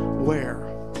somewhere?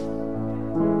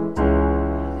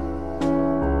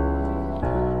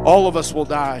 All of us will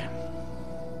die.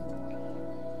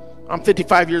 I'm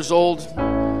 55 years old.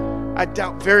 I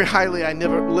doubt very highly I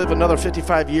never live another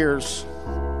 55 years.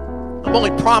 I'm only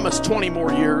promised 20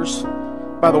 more years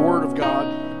by the Word of God.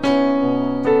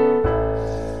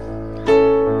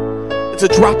 It's a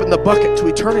drop in the bucket to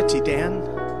eternity, Dan.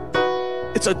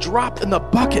 It's a drop in the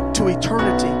bucket to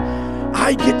eternity.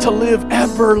 I get to live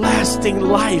everlasting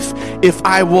life if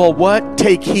I will what?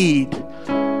 Take heed,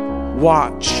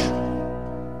 watch,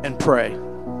 and pray.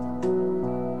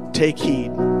 Take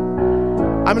heed.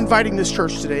 I'm inviting this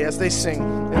church today as they sing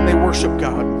and they worship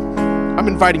God. I'm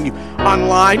inviting you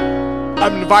online.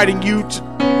 I'm inviting you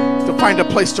to find a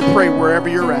place to pray wherever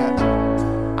you're at.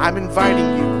 I'm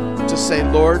inviting you to say,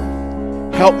 Lord,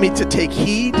 help me to take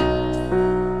heed.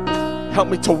 Help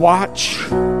me to watch.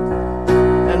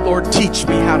 And Lord, teach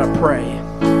me how to pray.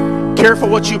 Careful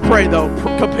what you pray, though.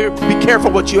 Be careful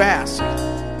what you ask.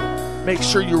 Make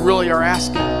sure you really are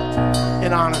asking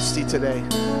in honesty today.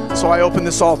 So I open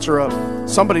this altar up.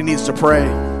 Somebody needs to pray.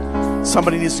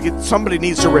 Somebody needs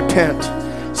to repent.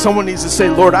 Someone needs to say,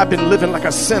 Lord, I've been living like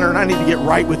a sinner and I need to get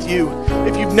right with you.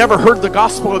 If you've never heard the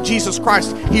gospel of Jesus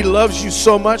Christ, he loves you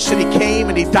so much that he came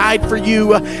and he died for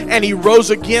you and he rose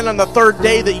again on the third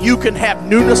day that you can have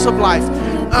newness of life.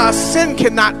 Sin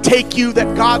cannot take you.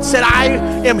 That God said, I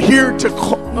am here to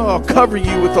cover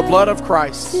you with the blood of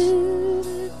Christ.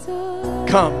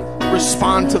 Come,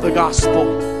 respond to the gospel.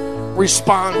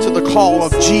 Respond to the call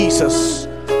of Jesus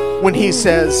when he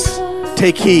says,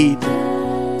 take heed,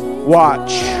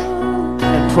 watch,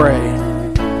 and pray.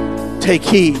 Take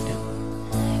heed,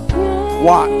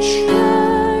 watch,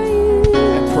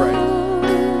 and pray.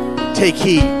 Take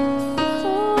heed,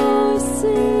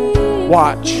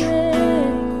 watch,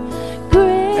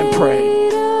 and pray.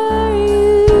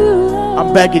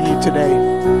 I'm begging you today,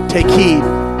 take heed,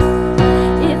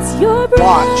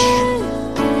 watch,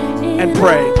 and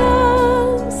pray.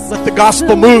 Let the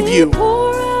gospel move you.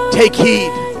 Take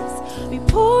heed,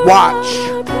 watch,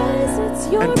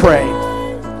 and pray.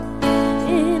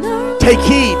 Take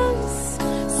heed,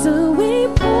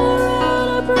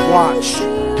 watch.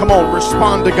 Come on,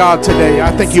 respond to God today.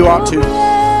 I think you ought to.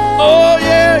 Oh,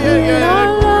 yeah, yeah,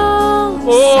 yeah.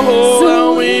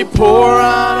 Oh, we pour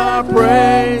out our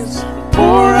praise.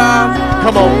 Pour out.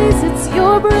 Come on.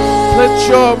 Let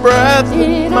your breath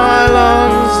in my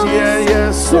lungs. Yeah,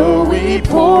 yeah. So we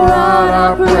pour out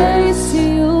our praise to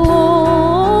you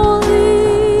only.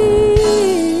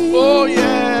 Oh,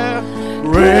 yeah.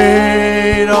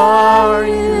 Great are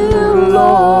you,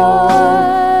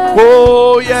 Lord.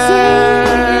 Oh, yeah.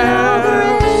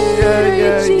 Yeah,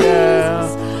 yeah,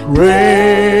 yeah.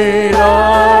 Great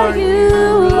are you,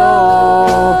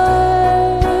 Lord.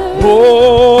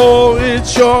 Oh,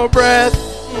 it's your breath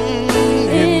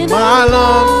in my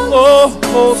lungs.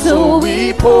 Oh, so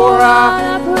we pour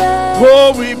out.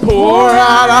 Oh, we pour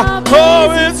out.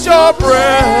 Oh, it's your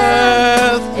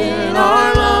breath in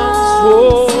our lungs.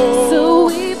 Oh, so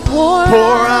we pour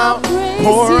out.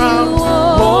 Pour out.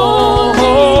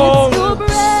 Oh,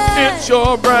 it's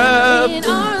your breath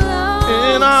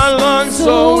in our lungs.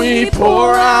 So we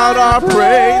pour out our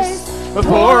praise.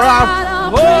 Pour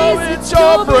out. Oh, it's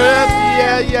your breath.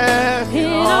 Yeah, yeah.